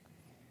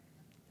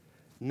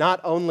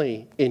 Not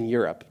only in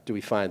Europe do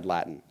we find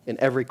Latin, in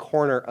every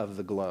corner of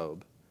the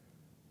globe.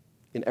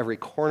 In every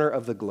corner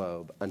of the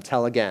globe,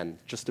 until again,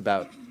 just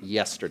about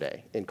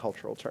yesterday in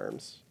cultural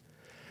terms.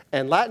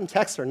 And Latin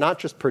texts are not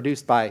just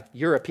produced by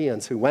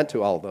Europeans who went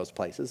to all of those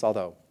places,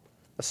 although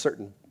a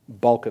certain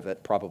bulk of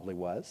it probably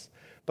was,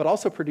 but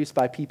also produced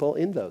by people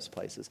in those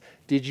places.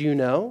 Did you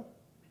know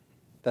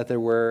that there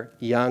were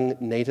young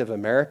Native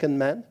American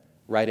men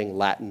writing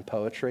Latin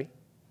poetry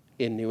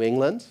in New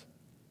England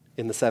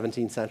in the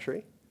 17th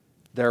century?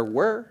 There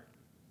were.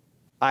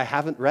 I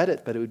haven't read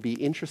it, but it would be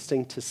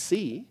interesting to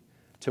see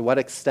to what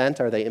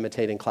extent are they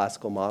imitating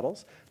classical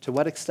models? To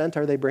what extent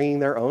are they bringing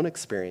their own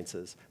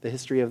experiences, the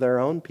history of their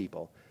own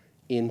people,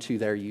 into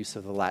their use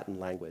of the Latin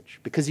language?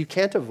 Because you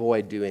can't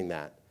avoid doing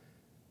that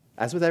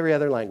as with every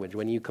other language,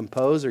 when you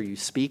compose or you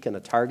speak in a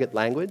target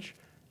language,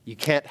 you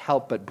can't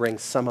help but bring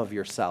some of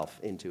yourself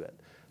into it,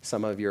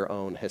 some of your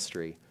own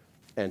history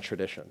and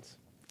traditions,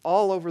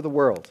 all over the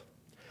world.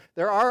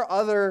 There are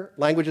other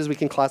languages we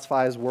can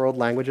classify as world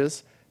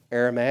languages.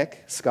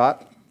 Aramaic,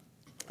 Scott,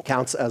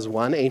 counts as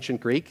one.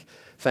 Ancient Greek,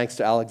 thanks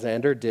to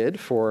Alexander, did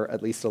for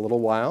at least a little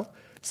while.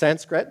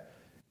 Sanskrit,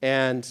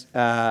 and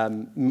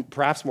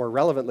perhaps more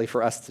relevantly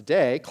for us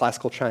today,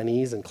 classical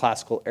Chinese and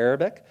classical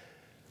Arabic.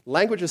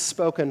 Languages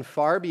spoken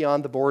far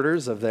beyond the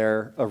borders of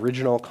their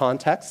original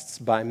contexts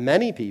by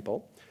many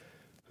people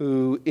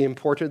who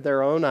imported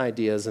their own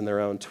ideas and their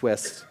own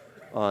twists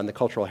on the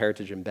cultural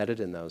heritage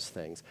embedded in those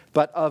things.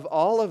 But of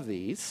all of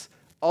these,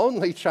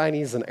 only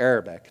Chinese and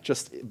Arabic,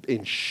 just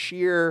in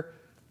sheer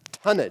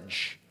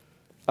tonnage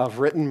of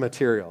written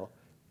material,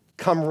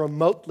 come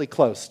remotely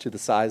close to the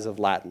size of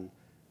Latin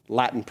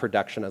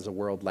production as a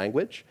world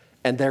language,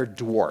 and they're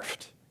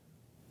dwarfed.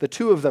 The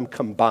two of them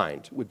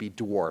combined would be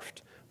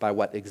dwarfed by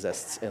what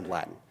exists in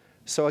Latin.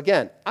 So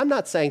again, I'm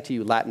not saying to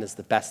you Latin is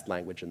the best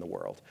language in the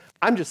world.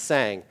 I'm just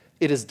saying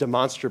it is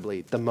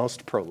demonstrably the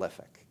most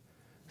prolific.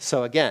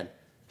 So again,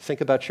 think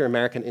about your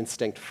American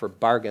instinct for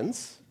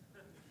bargains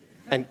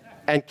and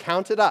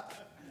count it up.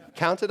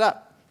 Count it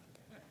up.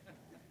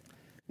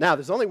 Now,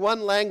 there's only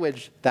one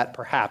language that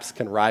perhaps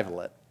can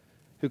rival it.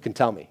 Who can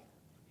tell me?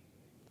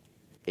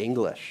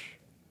 English.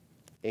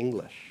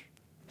 English.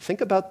 Think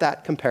about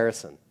that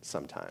comparison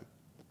sometime.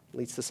 It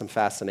leads to some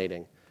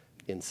fascinating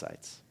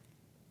insights.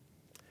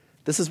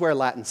 This is where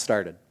Latin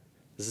started.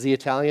 This is the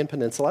Italian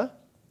peninsula.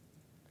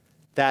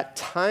 That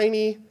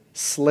tiny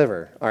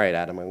sliver. All right,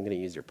 Adam, I'm going to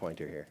use your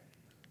pointer here.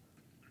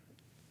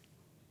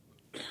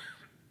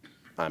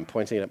 I'm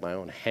pointing at my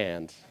own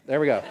hand. There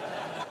we go.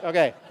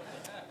 Okay.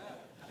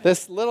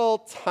 This little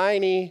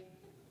tiny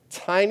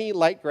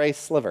light gray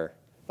sliver,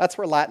 that's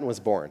where Latin was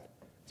born.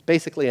 It's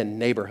basically a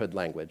neighborhood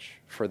language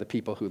for the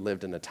people who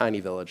lived in a tiny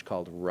village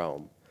called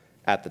Rome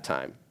at the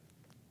time.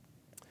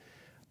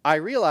 I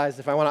realized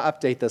if I want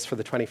to update this for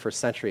the 21st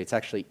century, it's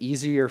actually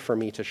easier for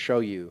me to show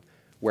you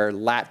where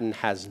Latin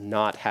has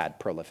not had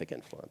prolific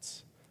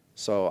influence.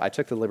 So I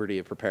took the liberty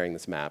of preparing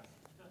this map.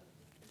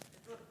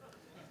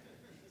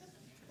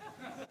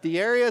 The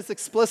areas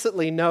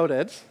explicitly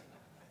noted,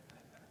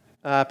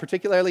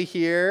 particularly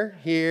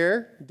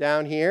here,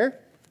 down here.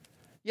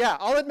 Yeah,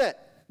 I'll admit,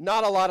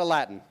 not a lot of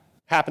Latin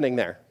happening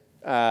there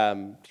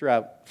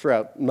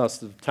throughout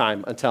most of the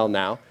time until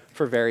now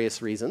for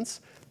various reasons.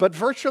 But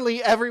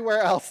virtually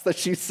everywhere else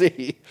that you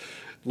see,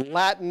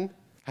 Latin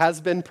has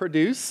been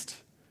produced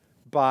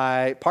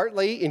by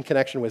partly in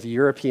connection with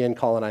European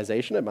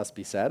colonization, it must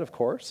be said, of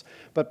course,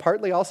 but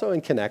partly also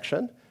in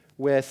connection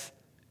with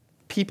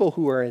people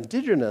who are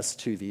indigenous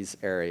to these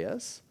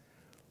areas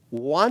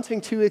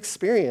wanting to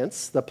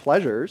experience the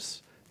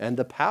pleasures and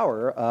the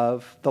power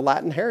of the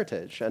Latin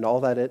heritage and all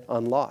that it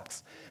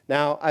unlocks.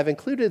 Now, I've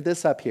included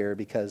this up here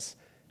because,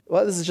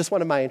 well, this is just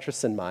one of my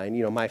interests in mind.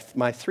 You know,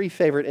 my three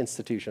favorite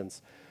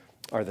institutions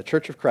are the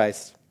Church of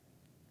Christ,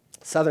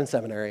 Southern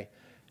Seminary,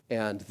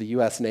 and the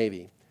U.S.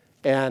 Navy.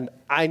 And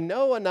I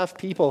know enough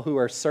people who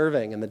are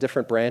serving in the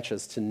different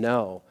branches to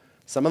know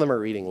some of them are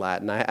reading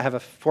Latin. I have a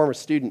former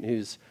student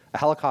who's a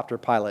helicopter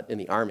pilot in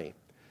the Army.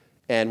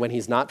 And when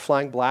he's not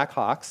flying Black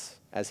Hawks,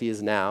 as he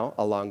is now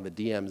along the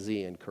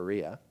DMZ in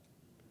Korea,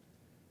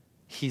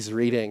 he's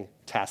reading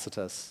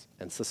Tacitus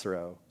and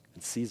Cicero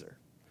and Caesar.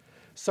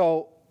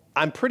 So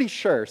I'm pretty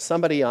sure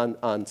somebody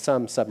on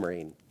some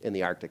submarine in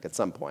the Arctic at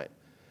some point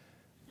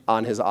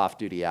on his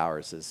off-duty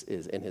hours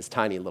is in his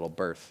tiny little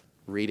berth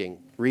reading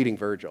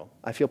Virgil.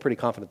 I feel pretty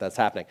confident that's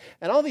happening.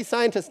 And all these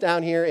scientists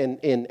down here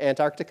in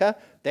Antarctica,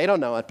 they don't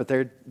know it, but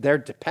they're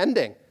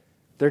depending.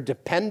 They're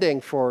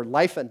depending for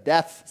life and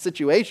death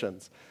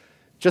situations,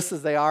 just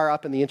as they are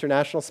up in the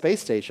International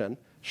Space Station,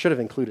 should have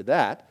included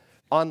that,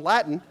 on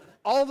Latin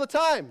all the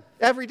time,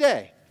 every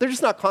day. They're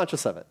just not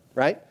conscious of it,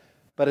 right?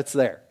 But it's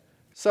there.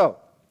 So,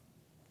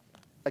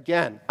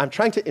 again, I'm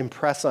trying to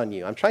impress on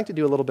you. I'm trying to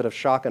do a little bit of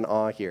shock and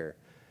awe here.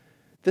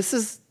 This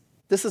is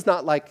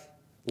not like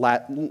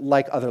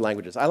other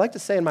languages. I like to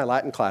say in my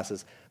Latin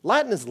classes,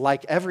 Latin is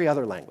like every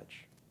other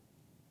language.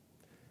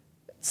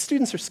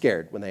 Students are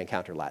scared when they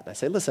encounter Latin. I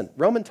say, listen,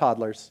 Roman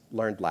toddlers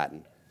learned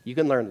Latin. You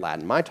can learn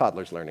Latin. My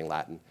toddler's learning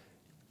Latin.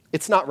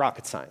 It's not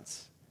rocket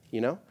science,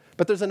 you know?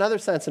 But there's another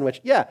sense in which,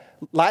 yeah,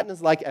 Latin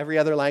is like every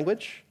other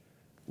language.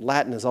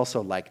 Latin is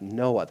also like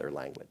no other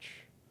language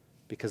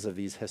because of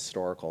these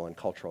historical and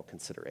cultural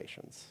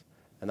considerations.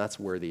 And that's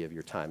worthy of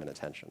your time and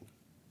attention.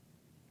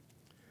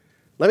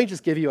 Let me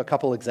just give you a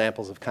couple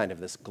examples of kind of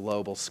this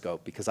global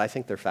scope because I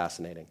think they're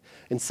fascinating.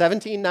 In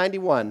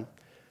 1791,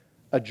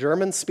 a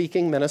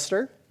German-speaking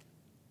minister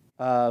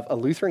of a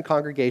Lutheran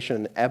congregation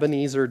in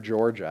Ebenezer,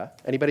 Georgia.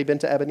 Anybody been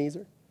to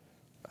Ebenezer?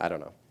 I don't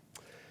know.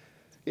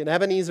 In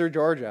Ebenezer,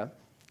 Georgia,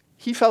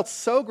 he felt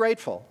so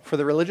grateful for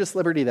the religious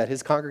liberty that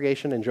his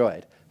congregation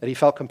enjoyed that he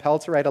felt compelled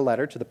to write a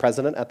letter to the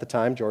president at the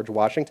time, George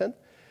Washington.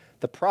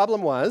 The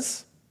problem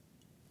was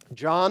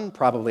Johann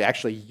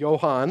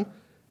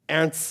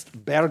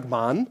Ernst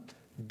Bergmann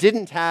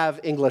didn't have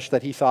English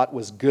that he thought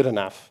was good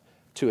enough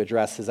to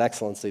address His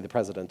Excellency, the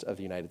President of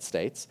the United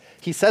States.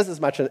 He says as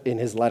much in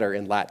his letter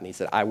in Latin. He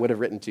said, I would have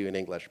written to you in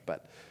English,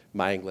 but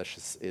my English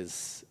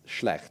is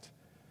schlecht.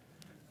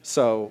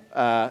 So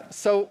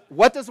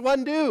what does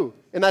one do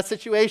in that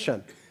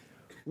situation?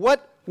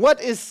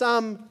 What is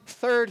some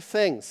third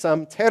thing,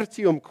 some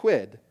tertium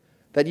quid,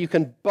 that you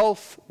can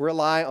both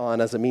rely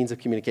on as a means of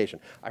communication?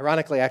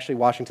 Ironically, actually,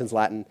 Washington's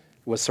Latin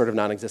was sort of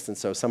non-existent,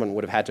 so someone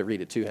would have had to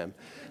read it to him.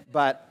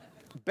 But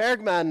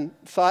Bergman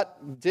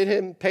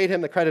paid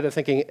him the credit of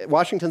thinking,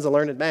 Washington's a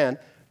learned man,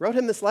 wrote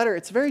him this letter.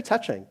 It's very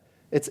touching.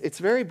 It's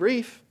very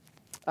brief,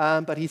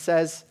 but he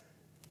says,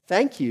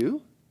 thank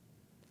you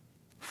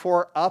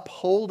for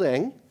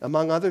upholding,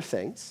 among other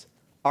things,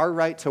 our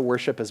right to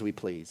worship as we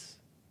please.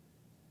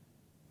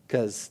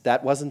 Because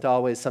that wasn't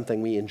always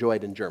something we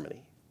enjoyed in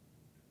Germany,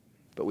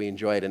 but we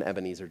enjoyed in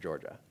Ebenezer,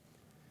 Georgia.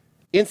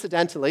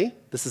 Incidentally,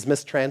 this is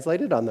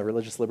mistranslated on the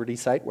Religious Liberty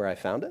site where I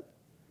found it.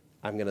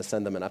 I'm going to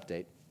send them an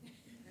update.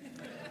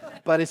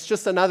 But it's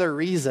just another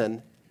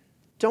reason,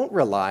 don't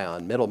rely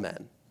on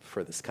middlemen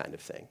for this kind of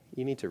thing.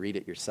 You need to read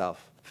it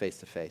yourself, face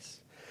to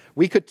face.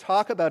 We could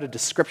talk about a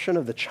description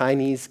of the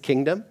Chinese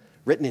kingdom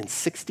written in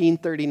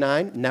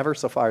 1639, never,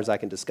 so far as I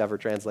can discover,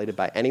 translated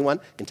by anyone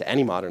into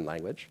any modern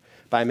language,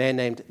 by a man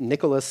named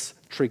Nicolas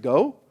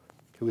Trigault,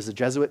 who was a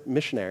Jesuit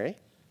missionary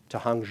to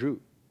Hangzhou.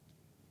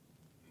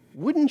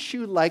 Wouldn't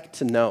you like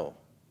to know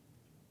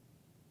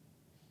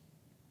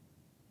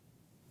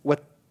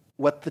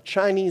what the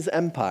Chinese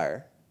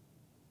Empire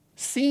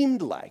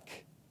seemed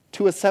like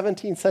to a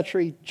 17th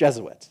century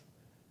Jesuit,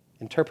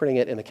 interpreting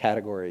it in the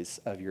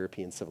categories of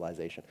European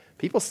civilization?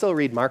 People still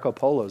read Marco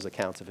Polo's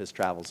accounts of his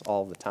travels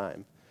all the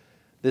time.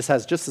 This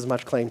has just as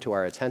much claim to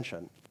our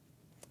attention.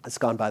 It's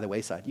gone by the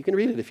wayside. You can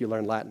read it if you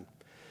learn Latin.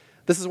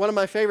 This is one of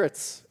my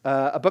favorites,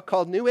 a book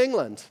called New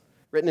England,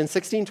 written in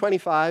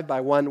 1625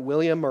 by one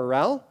William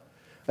Morel.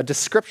 A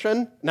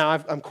description, now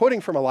I'm quoting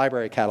from a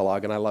library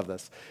catalog, and I love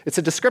this. It's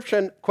a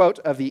description, quote,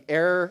 of the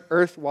air,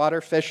 earth,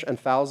 water, fish, and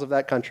fowls of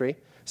that country.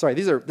 Sorry,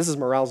 this is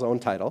Morel's own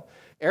title.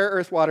 Air,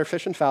 earth, water,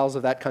 fish, and fowls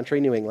of that country,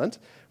 New England,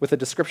 with a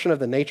description of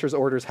the natures,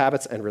 orders,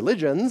 habits, and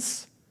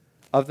religions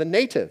of the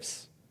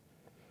natives.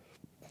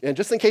 And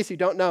just in case you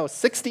don't know,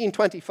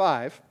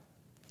 1625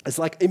 is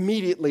like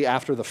immediately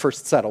after the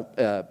first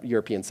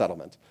European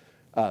settlement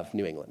of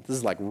New England. This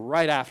is like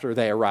right after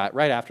they arrive,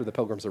 right after the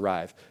Pilgrims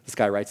arrive. This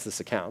guy writes this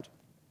account.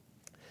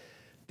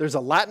 There's a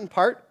Latin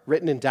part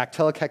written in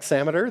dactylic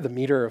hexameter, the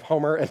meter of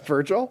Homer and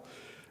Virgil,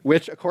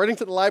 which, according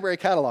to the library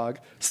catalog,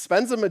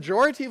 spends a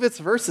majority of its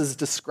verses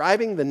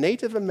describing the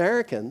Native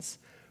Americans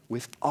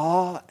with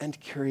awe and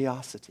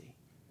curiosity.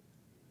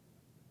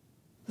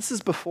 This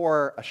is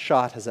before a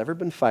shot has ever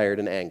been fired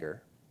in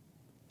anger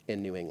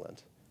in New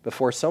England,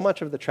 before so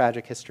much of the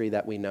tragic history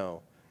that we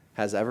know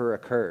has ever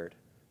occurred.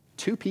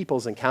 Two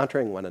peoples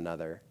encountering one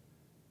another,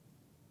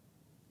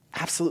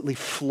 absolutely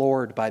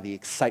floored by the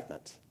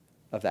excitement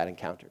of that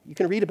encounter. You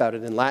can read about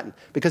it in Latin,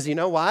 because you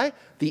know why?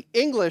 The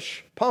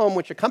English poem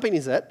which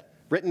accompanies it,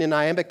 written in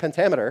iambic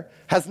pentameter,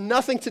 has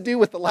nothing to do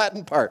with the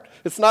Latin part.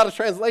 It's not a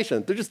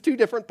translation. They're just two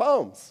different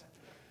poems.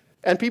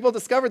 And people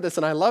discovered this,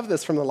 and I love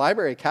this from the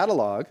library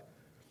catalog.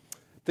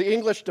 The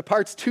English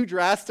departs too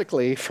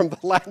drastically from the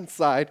Latin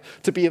side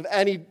to be of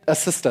any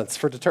assistance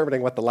for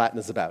determining what the Latin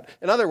is about.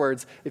 In other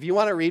words, if you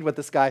want to read what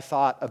this guy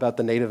thought about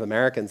the Native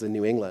Americans in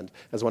New England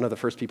as one of the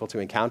first people to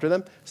encounter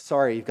them,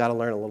 sorry, you've got to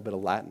learn a little bit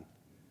of Latin.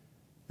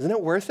 Isn't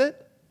it worth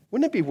it?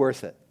 Wouldn't it be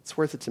worth it? It's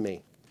worth it to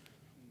me.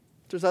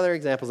 There's other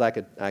examples I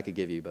could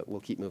give you, but we'll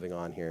keep moving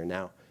on here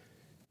now.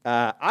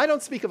 I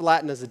don't speak of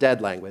Latin as a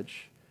dead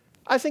language.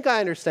 I think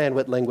I understand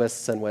what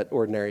linguists and what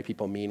ordinary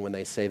people mean when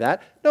they say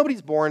that.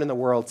 Nobody's born in the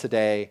world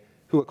today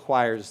who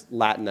acquires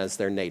Latin as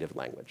their native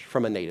language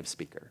from a native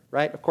speaker,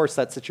 right? Of course,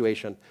 that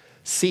situation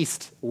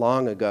ceased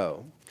long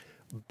ago.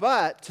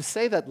 But to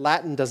say that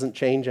Latin doesn't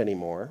change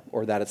anymore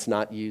or that it's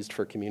not used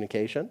for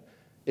communication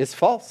is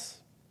false.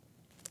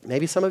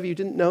 Maybe some of you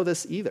didn't know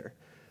this either.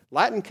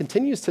 Latin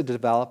continues to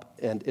develop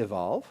and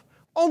evolve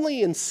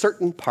only in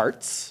certain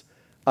parts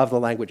of the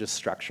language's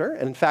structure.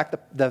 And in fact,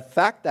 the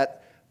fact that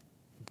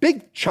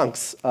big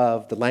chunks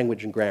of the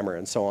language and grammar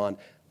and so on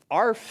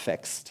are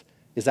fixed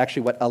is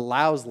actually what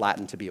allows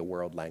Latin to be a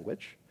world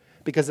language.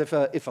 Because if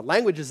a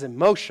language is in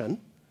motion,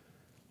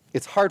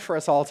 it's hard for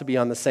us all to be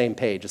on the same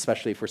page,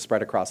 especially if we're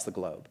spread across the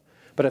globe.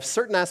 But if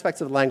certain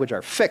aspects of the language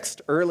are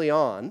fixed early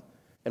on,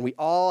 and we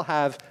all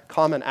have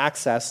common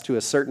access to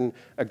a certain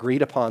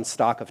agreed-upon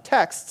stock of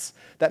texts,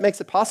 that makes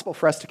it possible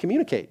for us to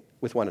communicate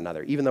with one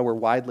another, even though we're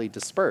widely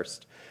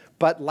dispersed.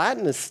 But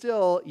Latin is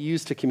still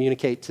used to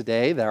communicate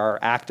today. There are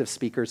active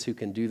speakers who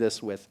can do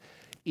this with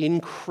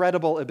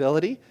incredible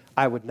ability.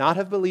 I would not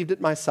have believed it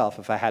myself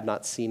if I had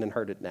not seen and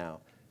heard it now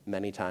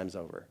many times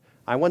over.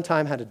 I one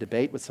time had a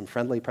debate with some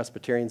friendly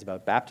Presbyterians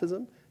about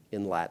baptism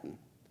in Latin.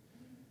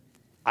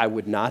 I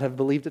would not have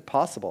believed it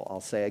possible, I'll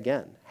say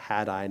again,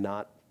 had I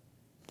not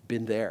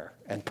been there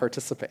and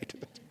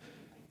participated.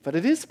 But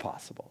it is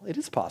possible. It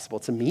is possible.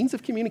 It's a means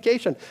of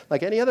communication.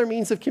 Like any other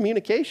means of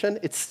communication,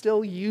 it's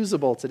still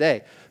usable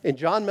today. In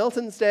John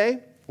Milton's day,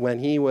 when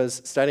he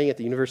was studying at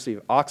the University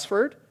of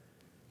Oxford,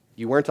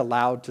 you weren't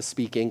allowed to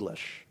speak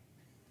English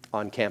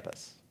on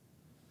campus.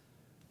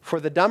 For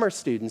the dumber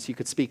students, you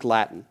could speak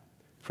Latin.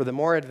 For the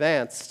more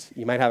advanced,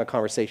 you might have a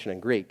conversation in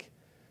Greek.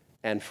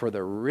 And for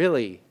the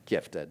really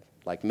gifted,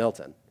 like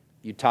Milton,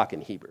 you'd talk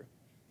in Hebrew.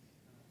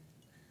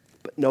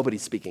 But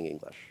nobody's speaking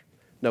English.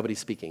 Nobody's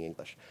speaking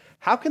English.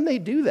 How can they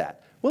do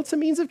that? Well, it's a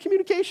means of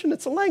communication.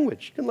 It's a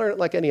language. You can learn it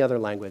like any other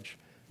language.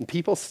 And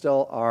people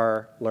still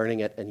are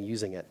learning it and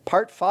using it.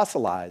 Part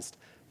fossilized,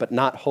 but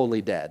not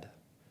wholly dead.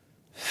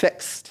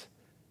 Fixed,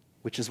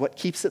 which is what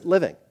keeps it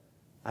living.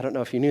 I don't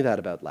know if you knew that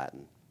about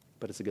Latin,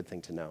 but it's a good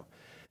thing to know.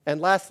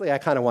 And lastly, I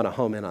kind of want to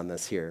home in on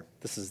this here.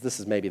 This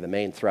is maybe the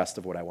main thrust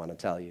of what I want to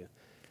tell you.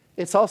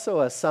 It's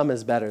also a some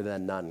is better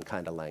than none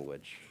kind of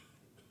language.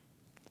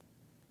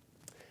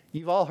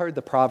 You've all heard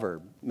the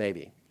proverb,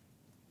 maybe.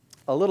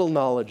 A little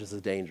knowledge is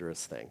a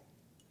dangerous thing.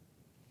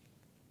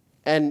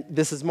 And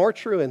this is more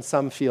true in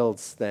some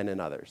fields than in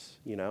others,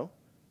 you know?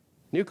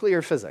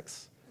 Nuclear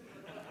physics.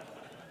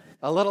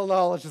 A little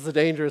knowledge is a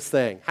dangerous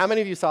thing. How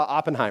many of you saw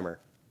Oppenheimer?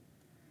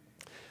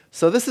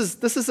 So this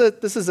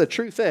is a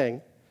true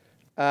thing.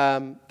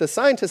 The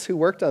scientists who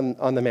worked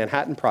on the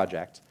Manhattan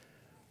Project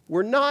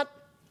were not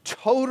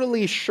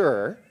totally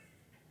sure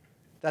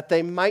that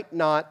they might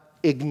not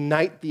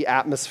ignite the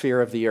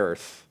atmosphere of the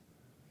Earth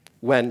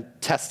when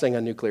testing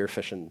a nuclear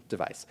fission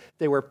device.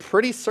 They were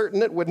pretty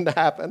certain it wouldn't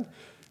happen,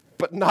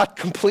 but not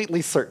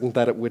completely certain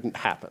that it wouldn't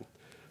happen.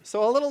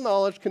 So a little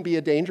knowledge can be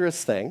a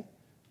dangerous thing.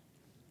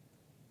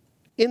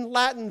 In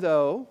Latin,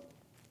 though,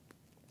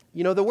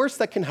 you know, the worst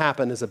that can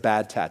happen is a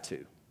bad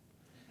tattoo.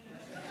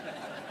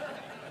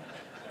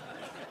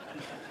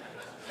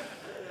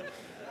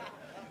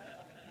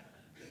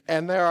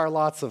 And there are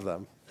lots of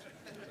them.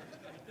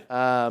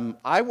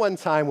 I one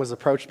time was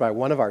approached by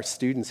one of our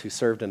students who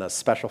served in a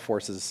special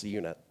forces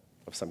unit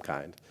of some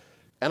kind.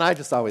 And I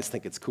just always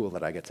think it's cool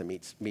that I get to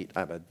meet.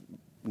 I'm a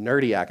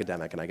nerdy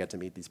academic, and I get to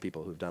meet these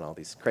people who've done all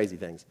these crazy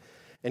things.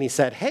 And he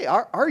said, hey,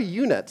 our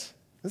unit,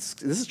 this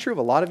is true of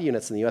a lot of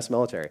units in the US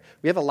military,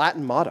 we have a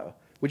Latin motto.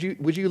 Would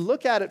you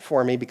look at it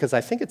for me, because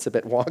I think it's a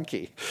bit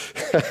wonky.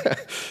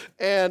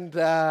 And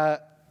I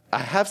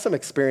have some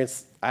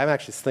experience. I'm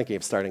actually thinking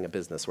of starting a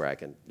business where I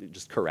can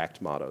just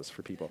correct mottos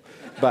for people.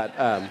 But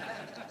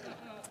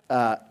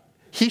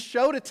he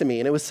showed it to me,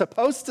 and it was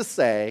supposed to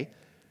say,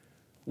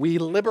 we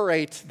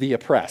liberate the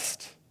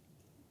oppressed.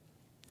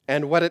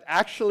 And what it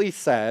actually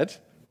said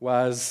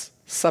was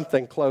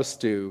something close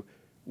to,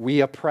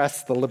 we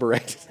oppress the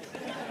liberated.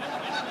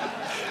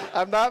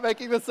 I'm not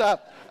making this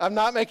up. I'm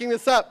not making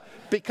this up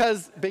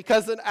because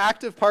an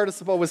active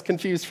participle was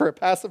confused for a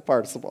passive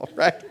participle,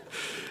 right?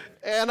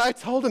 And I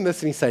told him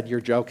this, and he said,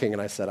 you're joking.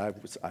 And I said,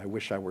 I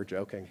wish I were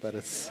joking, but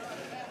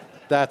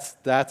that's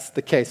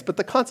the case. But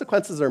the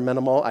consequences are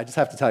minimal. I just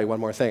have to tell you one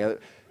more thing.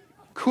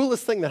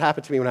 Coolest thing that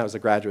happened to me when I was a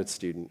graduate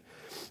student.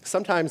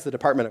 Sometimes the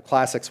Department of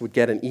Classics would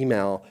get an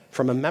email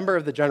from a member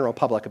of the general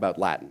public about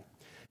Latin.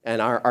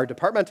 And our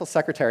departmental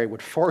secretary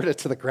would forward it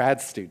to the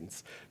grad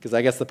students, because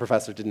I guess the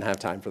professor didn't have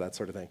time for that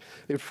sort of thing.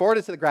 They would forward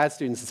it to the grad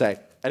students and say,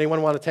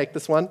 anyone want to take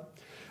this one?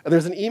 And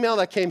there's an email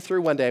that came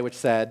through one day which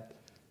said,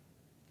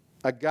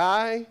 a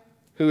guy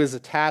who is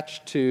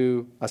attached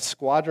to a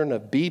squadron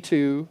of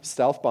B-2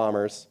 stealth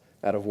bombers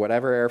out of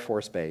whatever Air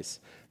Force base,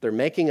 they're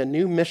making a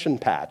new mission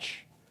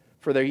patch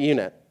for their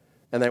unit,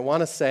 and they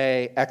want to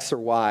say X or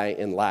Y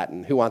in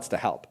Latin. Who wants to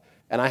help?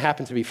 And I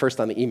happened to be first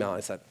on the email. And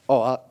I said,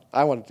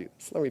 I want to do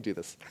this. Let me do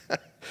this.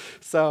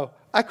 So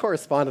I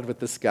corresponded with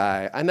this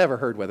guy. I never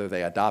heard whether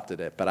they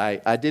adopted it, but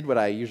I did what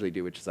I usually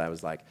do, which is I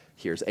was like,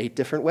 here's 8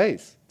 different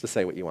ways to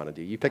say what you want to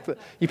do. You pick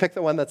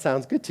the one that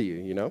sounds good to you,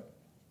 you know?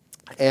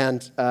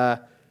 And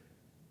where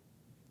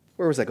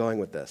was I going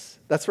with this?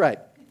 That's right.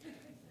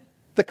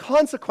 The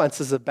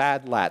consequences of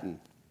bad Latin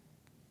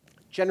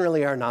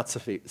generally are not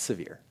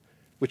severe,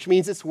 which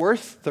means it's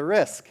worth the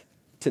risk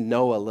to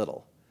know a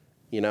little.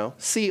 You know,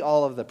 see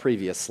all of the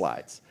previous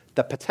slides.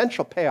 The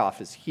potential payoff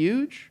is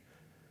huge.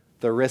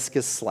 The risk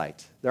is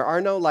slight. There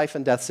are no life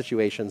and death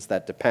situations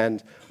that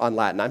depend on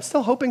Latin. I'm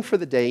still hoping for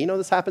the day, you know,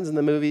 this happens in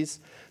the movies.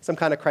 Some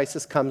kind of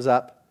crisis comes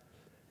up,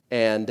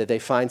 and they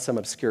find some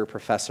obscure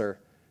professor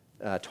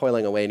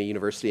toiling away in a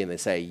university, and they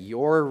say,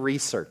 your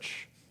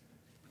research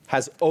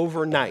has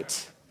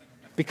overnight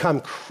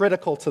become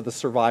critical to the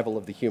survival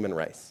of the human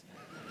race.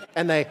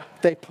 And they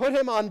put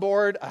him on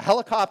board a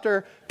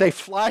helicopter, they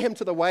fly him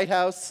to the White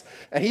House,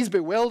 and he's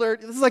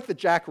bewildered. This is like the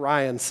Jack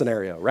Ryan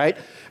scenario, right?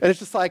 And it's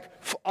just like,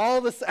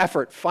 all this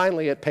effort,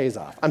 finally it pays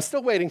off. I'm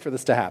still waiting for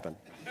this to happen.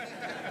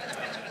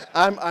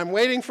 I'm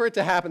waiting for it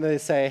to happen, and they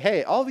say,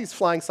 hey, all these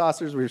flying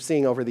saucers we were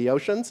seeing over the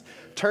oceans,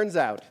 turns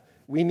out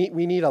we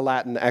need a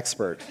Latin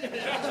expert.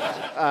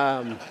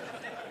 I'm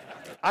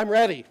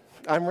ready.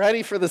 I'm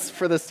ready for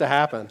this to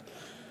happen.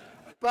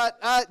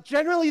 But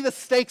generally, the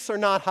stakes are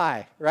not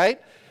high,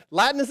 right?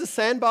 Latin is a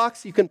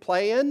sandbox you can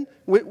play in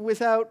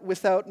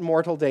without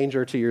mortal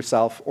danger to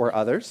yourself or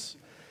others.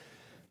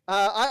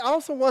 I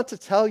also want to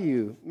tell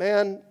you,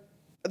 man,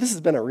 this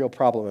has been a real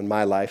problem in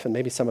my life, and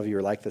maybe some of you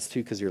are like this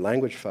too because you're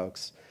language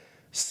folks.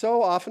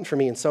 So often for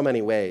me, in so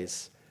many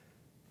ways,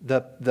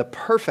 the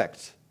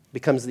perfect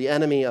becomes the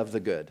enemy of the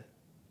good.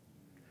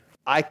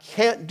 I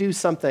can't do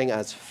something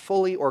as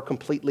fully or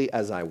completely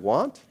as I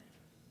want,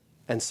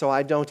 and so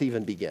I don't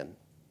even begin.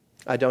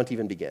 I don't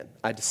even begin.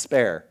 I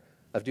despair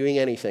of doing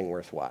anything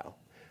worthwhile.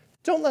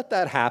 Don't let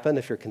that happen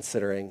if you're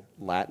considering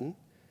Latin.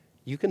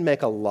 You can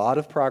make a lot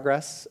of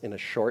progress in a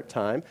short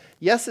time.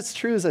 Yes, it's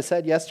true, as I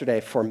said yesterday,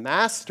 for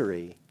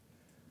mastery,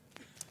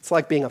 it's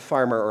like being a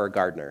farmer or a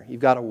gardener.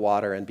 You've got to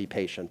water and be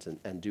patient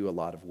and do a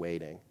lot of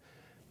waiting.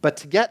 But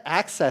to get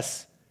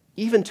access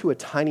even to a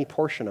tiny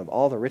portion of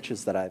all the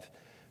riches that I've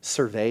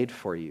surveyed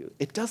for you,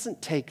 it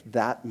doesn't take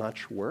that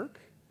much work.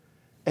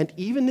 And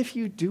even if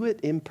you do it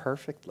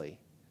imperfectly,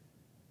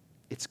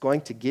 it's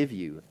going to give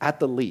you, at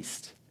the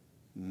least,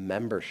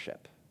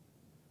 membership.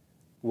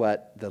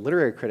 What the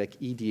literary critic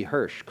E.D.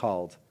 Hirsch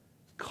called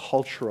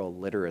cultural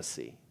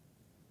literacy.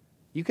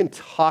 You can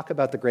talk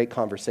about the great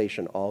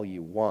conversation all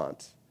you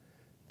want.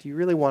 Do you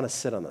really want to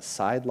sit on the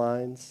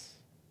sidelines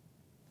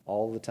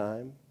all the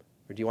time?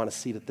 Or do you want a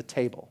seat at the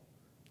table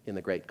in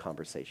the great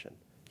conversation?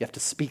 You have to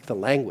speak the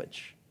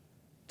language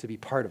to be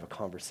part of a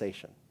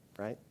conversation,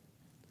 right?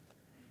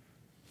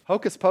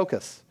 Hocus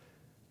pocus.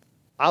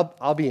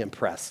 I'll be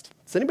impressed.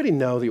 Does anybody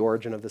know the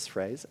origin of this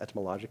phrase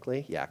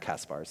etymologically? Yeah,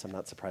 Kaspars. I'm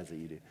not surprised that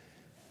you do.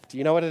 Do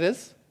you know what it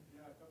is?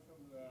 Yeah, it comes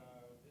from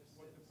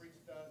what the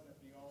priest does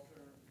at the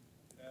altar.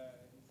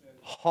 He says,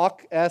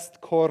 Hoc est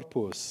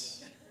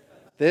corpus.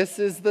 This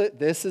is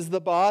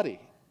the body,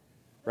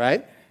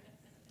 right?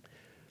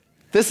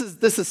 This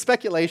is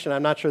speculation.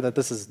 I'm not sure that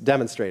this is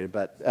demonstrated,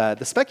 but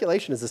the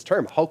speculation is this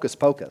term, hocus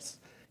pocus.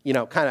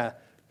 Kind of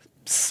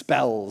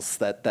spells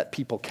that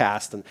people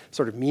cast and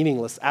sort of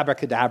meaningless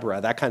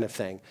abracadabra, that kind of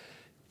thing.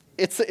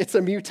 It's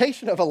a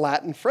mutation of a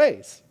Latin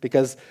phrase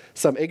because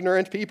some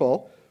ignorant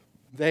people,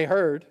 they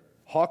heard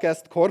hoc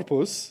est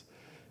corpus,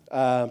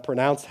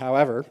 pronounced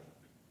however,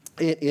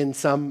 in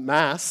some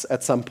mass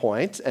at some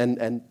point,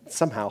 and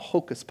somehow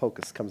hocus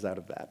pocus comes out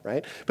of that,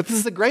 right? But this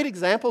is a great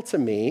example to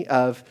me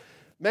of,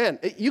 man,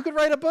 you could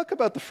write a book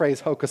about the phrase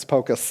hocus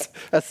pocus,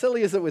 as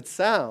silly as it would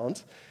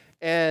sound,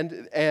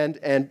 and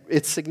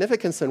its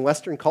significance in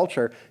Western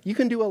culture. You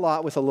can do a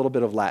lot with a little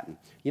bit of Latin.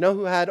 You know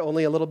who had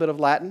only a little bit of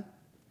Latin?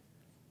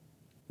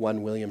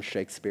 One William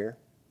Shakespeare.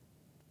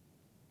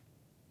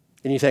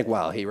 And you think,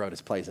 well, he wrote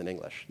his plays in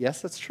English.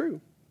 Yes, that's true.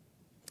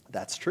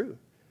 That's true.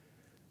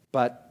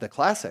 But the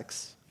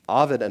classics,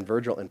 Ovid and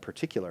Virgil in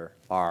particular,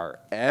 are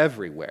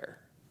everywhere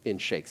in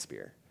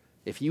Shakespeare.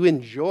 If you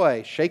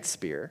enjoy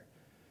Shakespeare,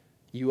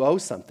 you owe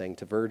something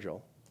to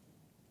Virgil,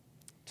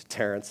 to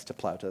Terence, to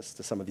Plautus,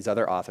 to some of these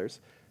other authors.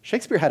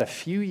 Shakespeare had a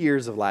few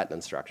years of Latin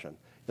instruction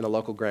in a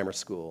local grammar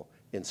school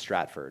in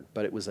Stratford,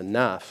 but it was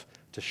enough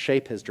to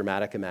shape his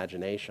dramatic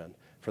imagination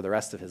for the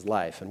rest of his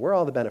life, and we're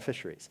all the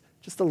beneficiaries.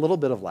 Just a little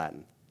bit of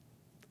Latin.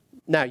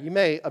 Now, you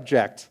may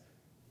object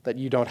that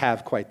you don't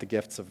have quite the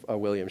gifts of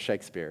William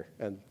Shakespeare,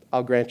 and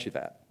I'll grant you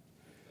that.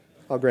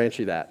 I'll grant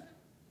you that.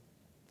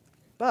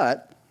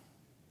 But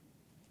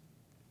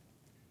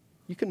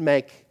you can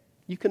make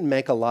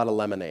a lot of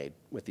lemonade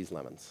with these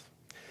lemons.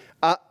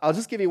 I'll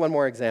just give you one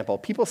more example.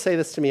 People say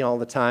this to me all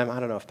the time. I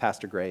don't know if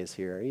Pastor Gray is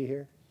here. Are you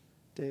here,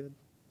 David?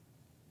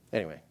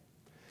 Anyway.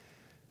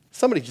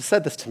 Somebody just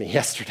said this to me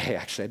yesterday,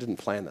 actually. I didn't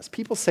plan this.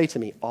 People say to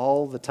me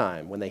all the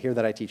time when they hear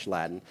that I teach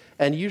Latin,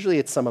 and usually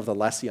it's some of the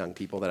less young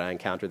people that I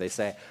encounter, they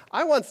say,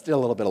 I once did a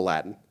little bit of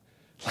Latin,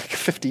 like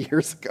 50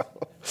 years ago.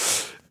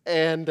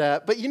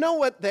 But you know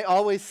what they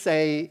always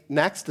say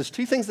next? There's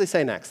two things they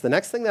say next. The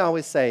next thing they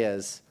always say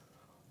is,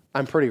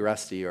 I'm pretty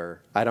rusty,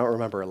 or I don't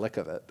remember a lick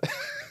of it.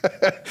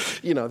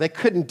 They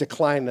couldn't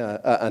decline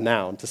a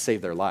noun to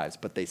save their lives,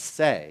 but they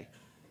say,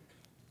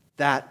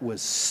 that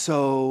was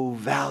so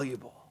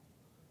valuable.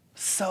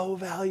 So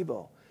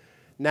valuable.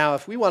 Now,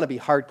 if we want to be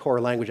hardcore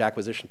language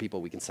acquisition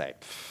people, we can say,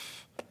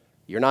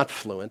 you're not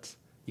fluent.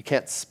 You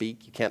can't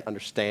speak. You can't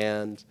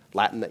understand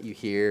Latin that you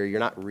hear. You're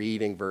not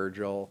reading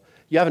Virgil.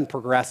 You haven't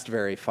progressed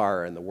very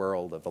far in the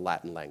world of the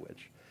Latin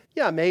language.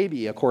 Yeah,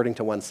 maybe according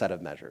to one set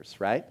of measures,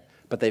 right?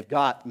 But they've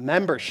got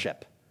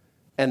membership,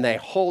 and they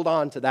hold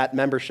on to that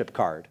membership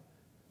card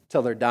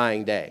till their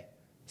dying day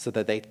so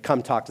that they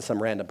come talk to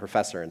some random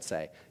professor and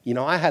say,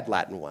 I had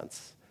Latin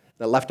once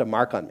that left a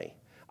mark on me.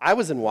 I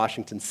was in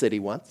Washington City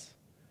once.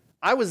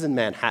 I was in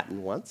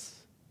Manhattan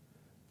once.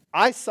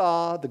 I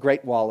saw the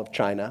Great Wall of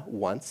China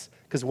once,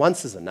 because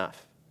once is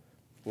enough.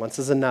 Once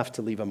is enough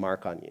to leave a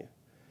mark on you.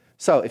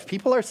 So if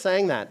people are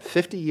saying that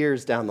 50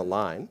 years down the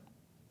line,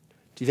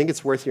 do you think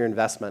it's worth your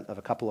investment of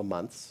a couple of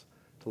months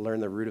to learn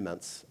the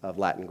rudiments of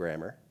Latin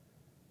grammar?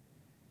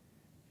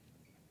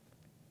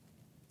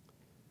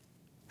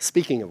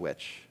 Speaking of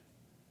which,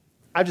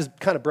 I've just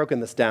kind of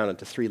broken this down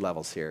into 3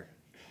 levels here,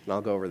 and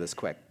I'll go over this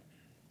quick.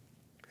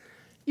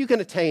 You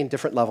can attain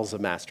different levels of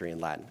mastery in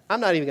Latin.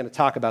 I'm not even going to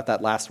talk about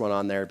that last one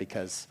on there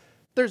because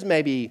there's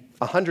maybe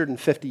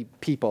 150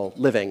 people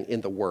living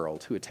in the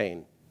world who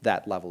attain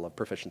that level of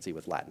proficiency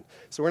with Latin.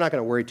 So we're not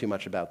going to worry too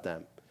much about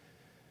them.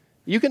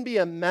 You can be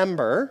a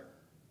member,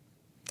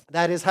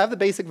 that is, have the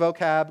basic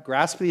vocab,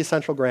 grasp the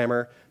essential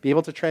grammar, be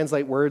able to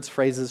translate words,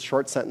 phrases,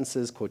 short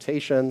sentences,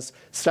 quotations,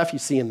 stuff you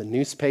see in the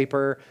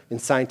newspaper, in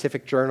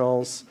scientific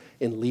journals,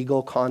 in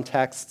legal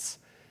contexts.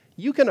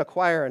 You can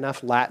acquire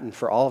enough Latin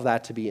for all of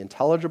that to be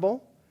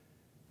intelligible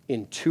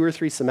in 2 or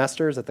 3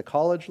 semesters at the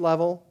college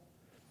level.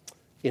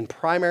 In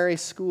primary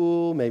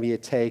school, maybe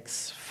it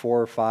takes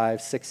 4 or 5,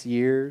 6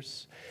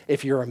 years.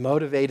 If you're a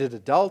motivated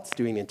adult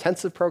doing an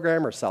intensive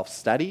program or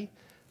self-study,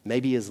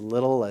 maybe as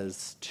little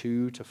as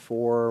 2 to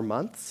 4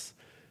 months,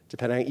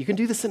 depending. You can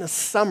do this in a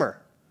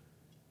summer.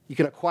 You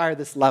can acquire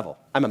this level.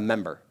 I'm a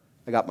member.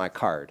 I got my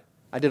card.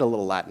 I did a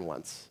little Latin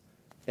once,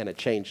 and it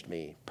changed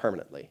me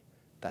permanently.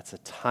 That's a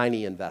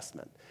tiny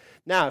investment.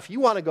 Now, if you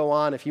want to go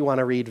on, if you want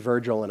to read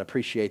Virgil and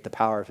appreciate the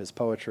power of his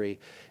poetry,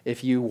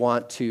 if you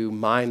want to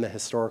mine the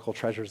historical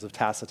treasures of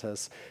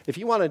Tacitus, if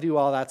you want to do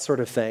all that sort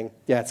of thing,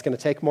 yeah, it's going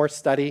to take more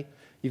study.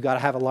 You've got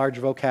to have a large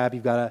vocab.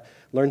 You've got to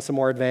learn some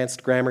more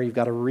advanced grammar. You've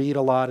got to read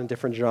a lot in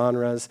different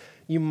genres.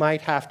 You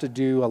might have to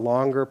do a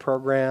longer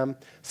program,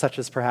 such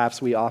as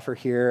perhaps we offer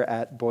here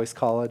at Boyce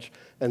College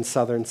and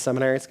Southern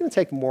Seminary. It's going to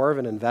take more of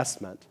an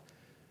investment,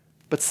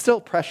 but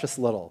still precious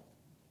little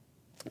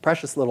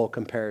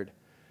compared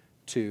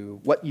to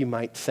what you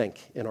might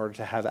think in order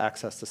to have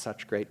access to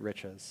such great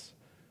riches.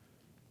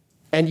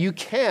 And you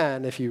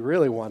can, if you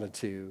really wanted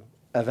to,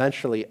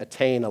 eventually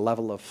attain a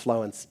level of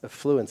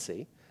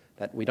fluency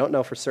that we don't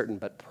know for certain,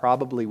 but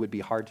probably would be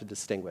hard to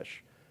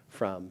distinguish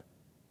from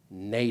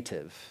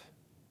native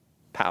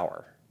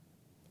power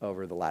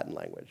over the Latin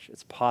language.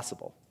 It's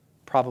possible.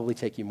 Probably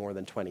take you more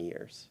than 20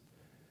 years.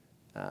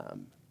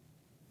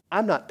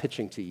 I'm not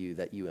pitching to you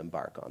that you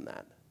embark on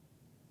that.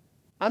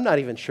 I'm not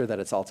even sure that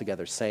it's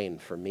altogether sane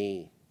for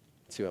me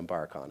to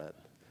embark on it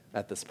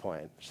at this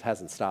point. It just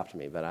hasn't stopped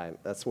me,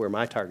 but that's where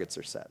my targets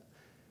are set.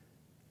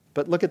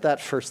 But look at that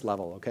first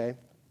level, okay?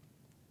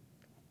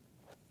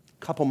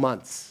 Couple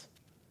months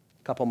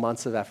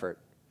of effort,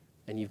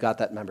 and you've got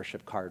that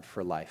membership card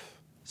for life.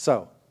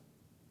 So,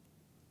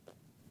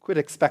 quid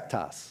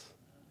expectas.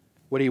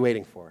 What are you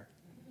waiting for?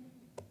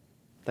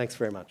 Thanks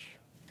very much.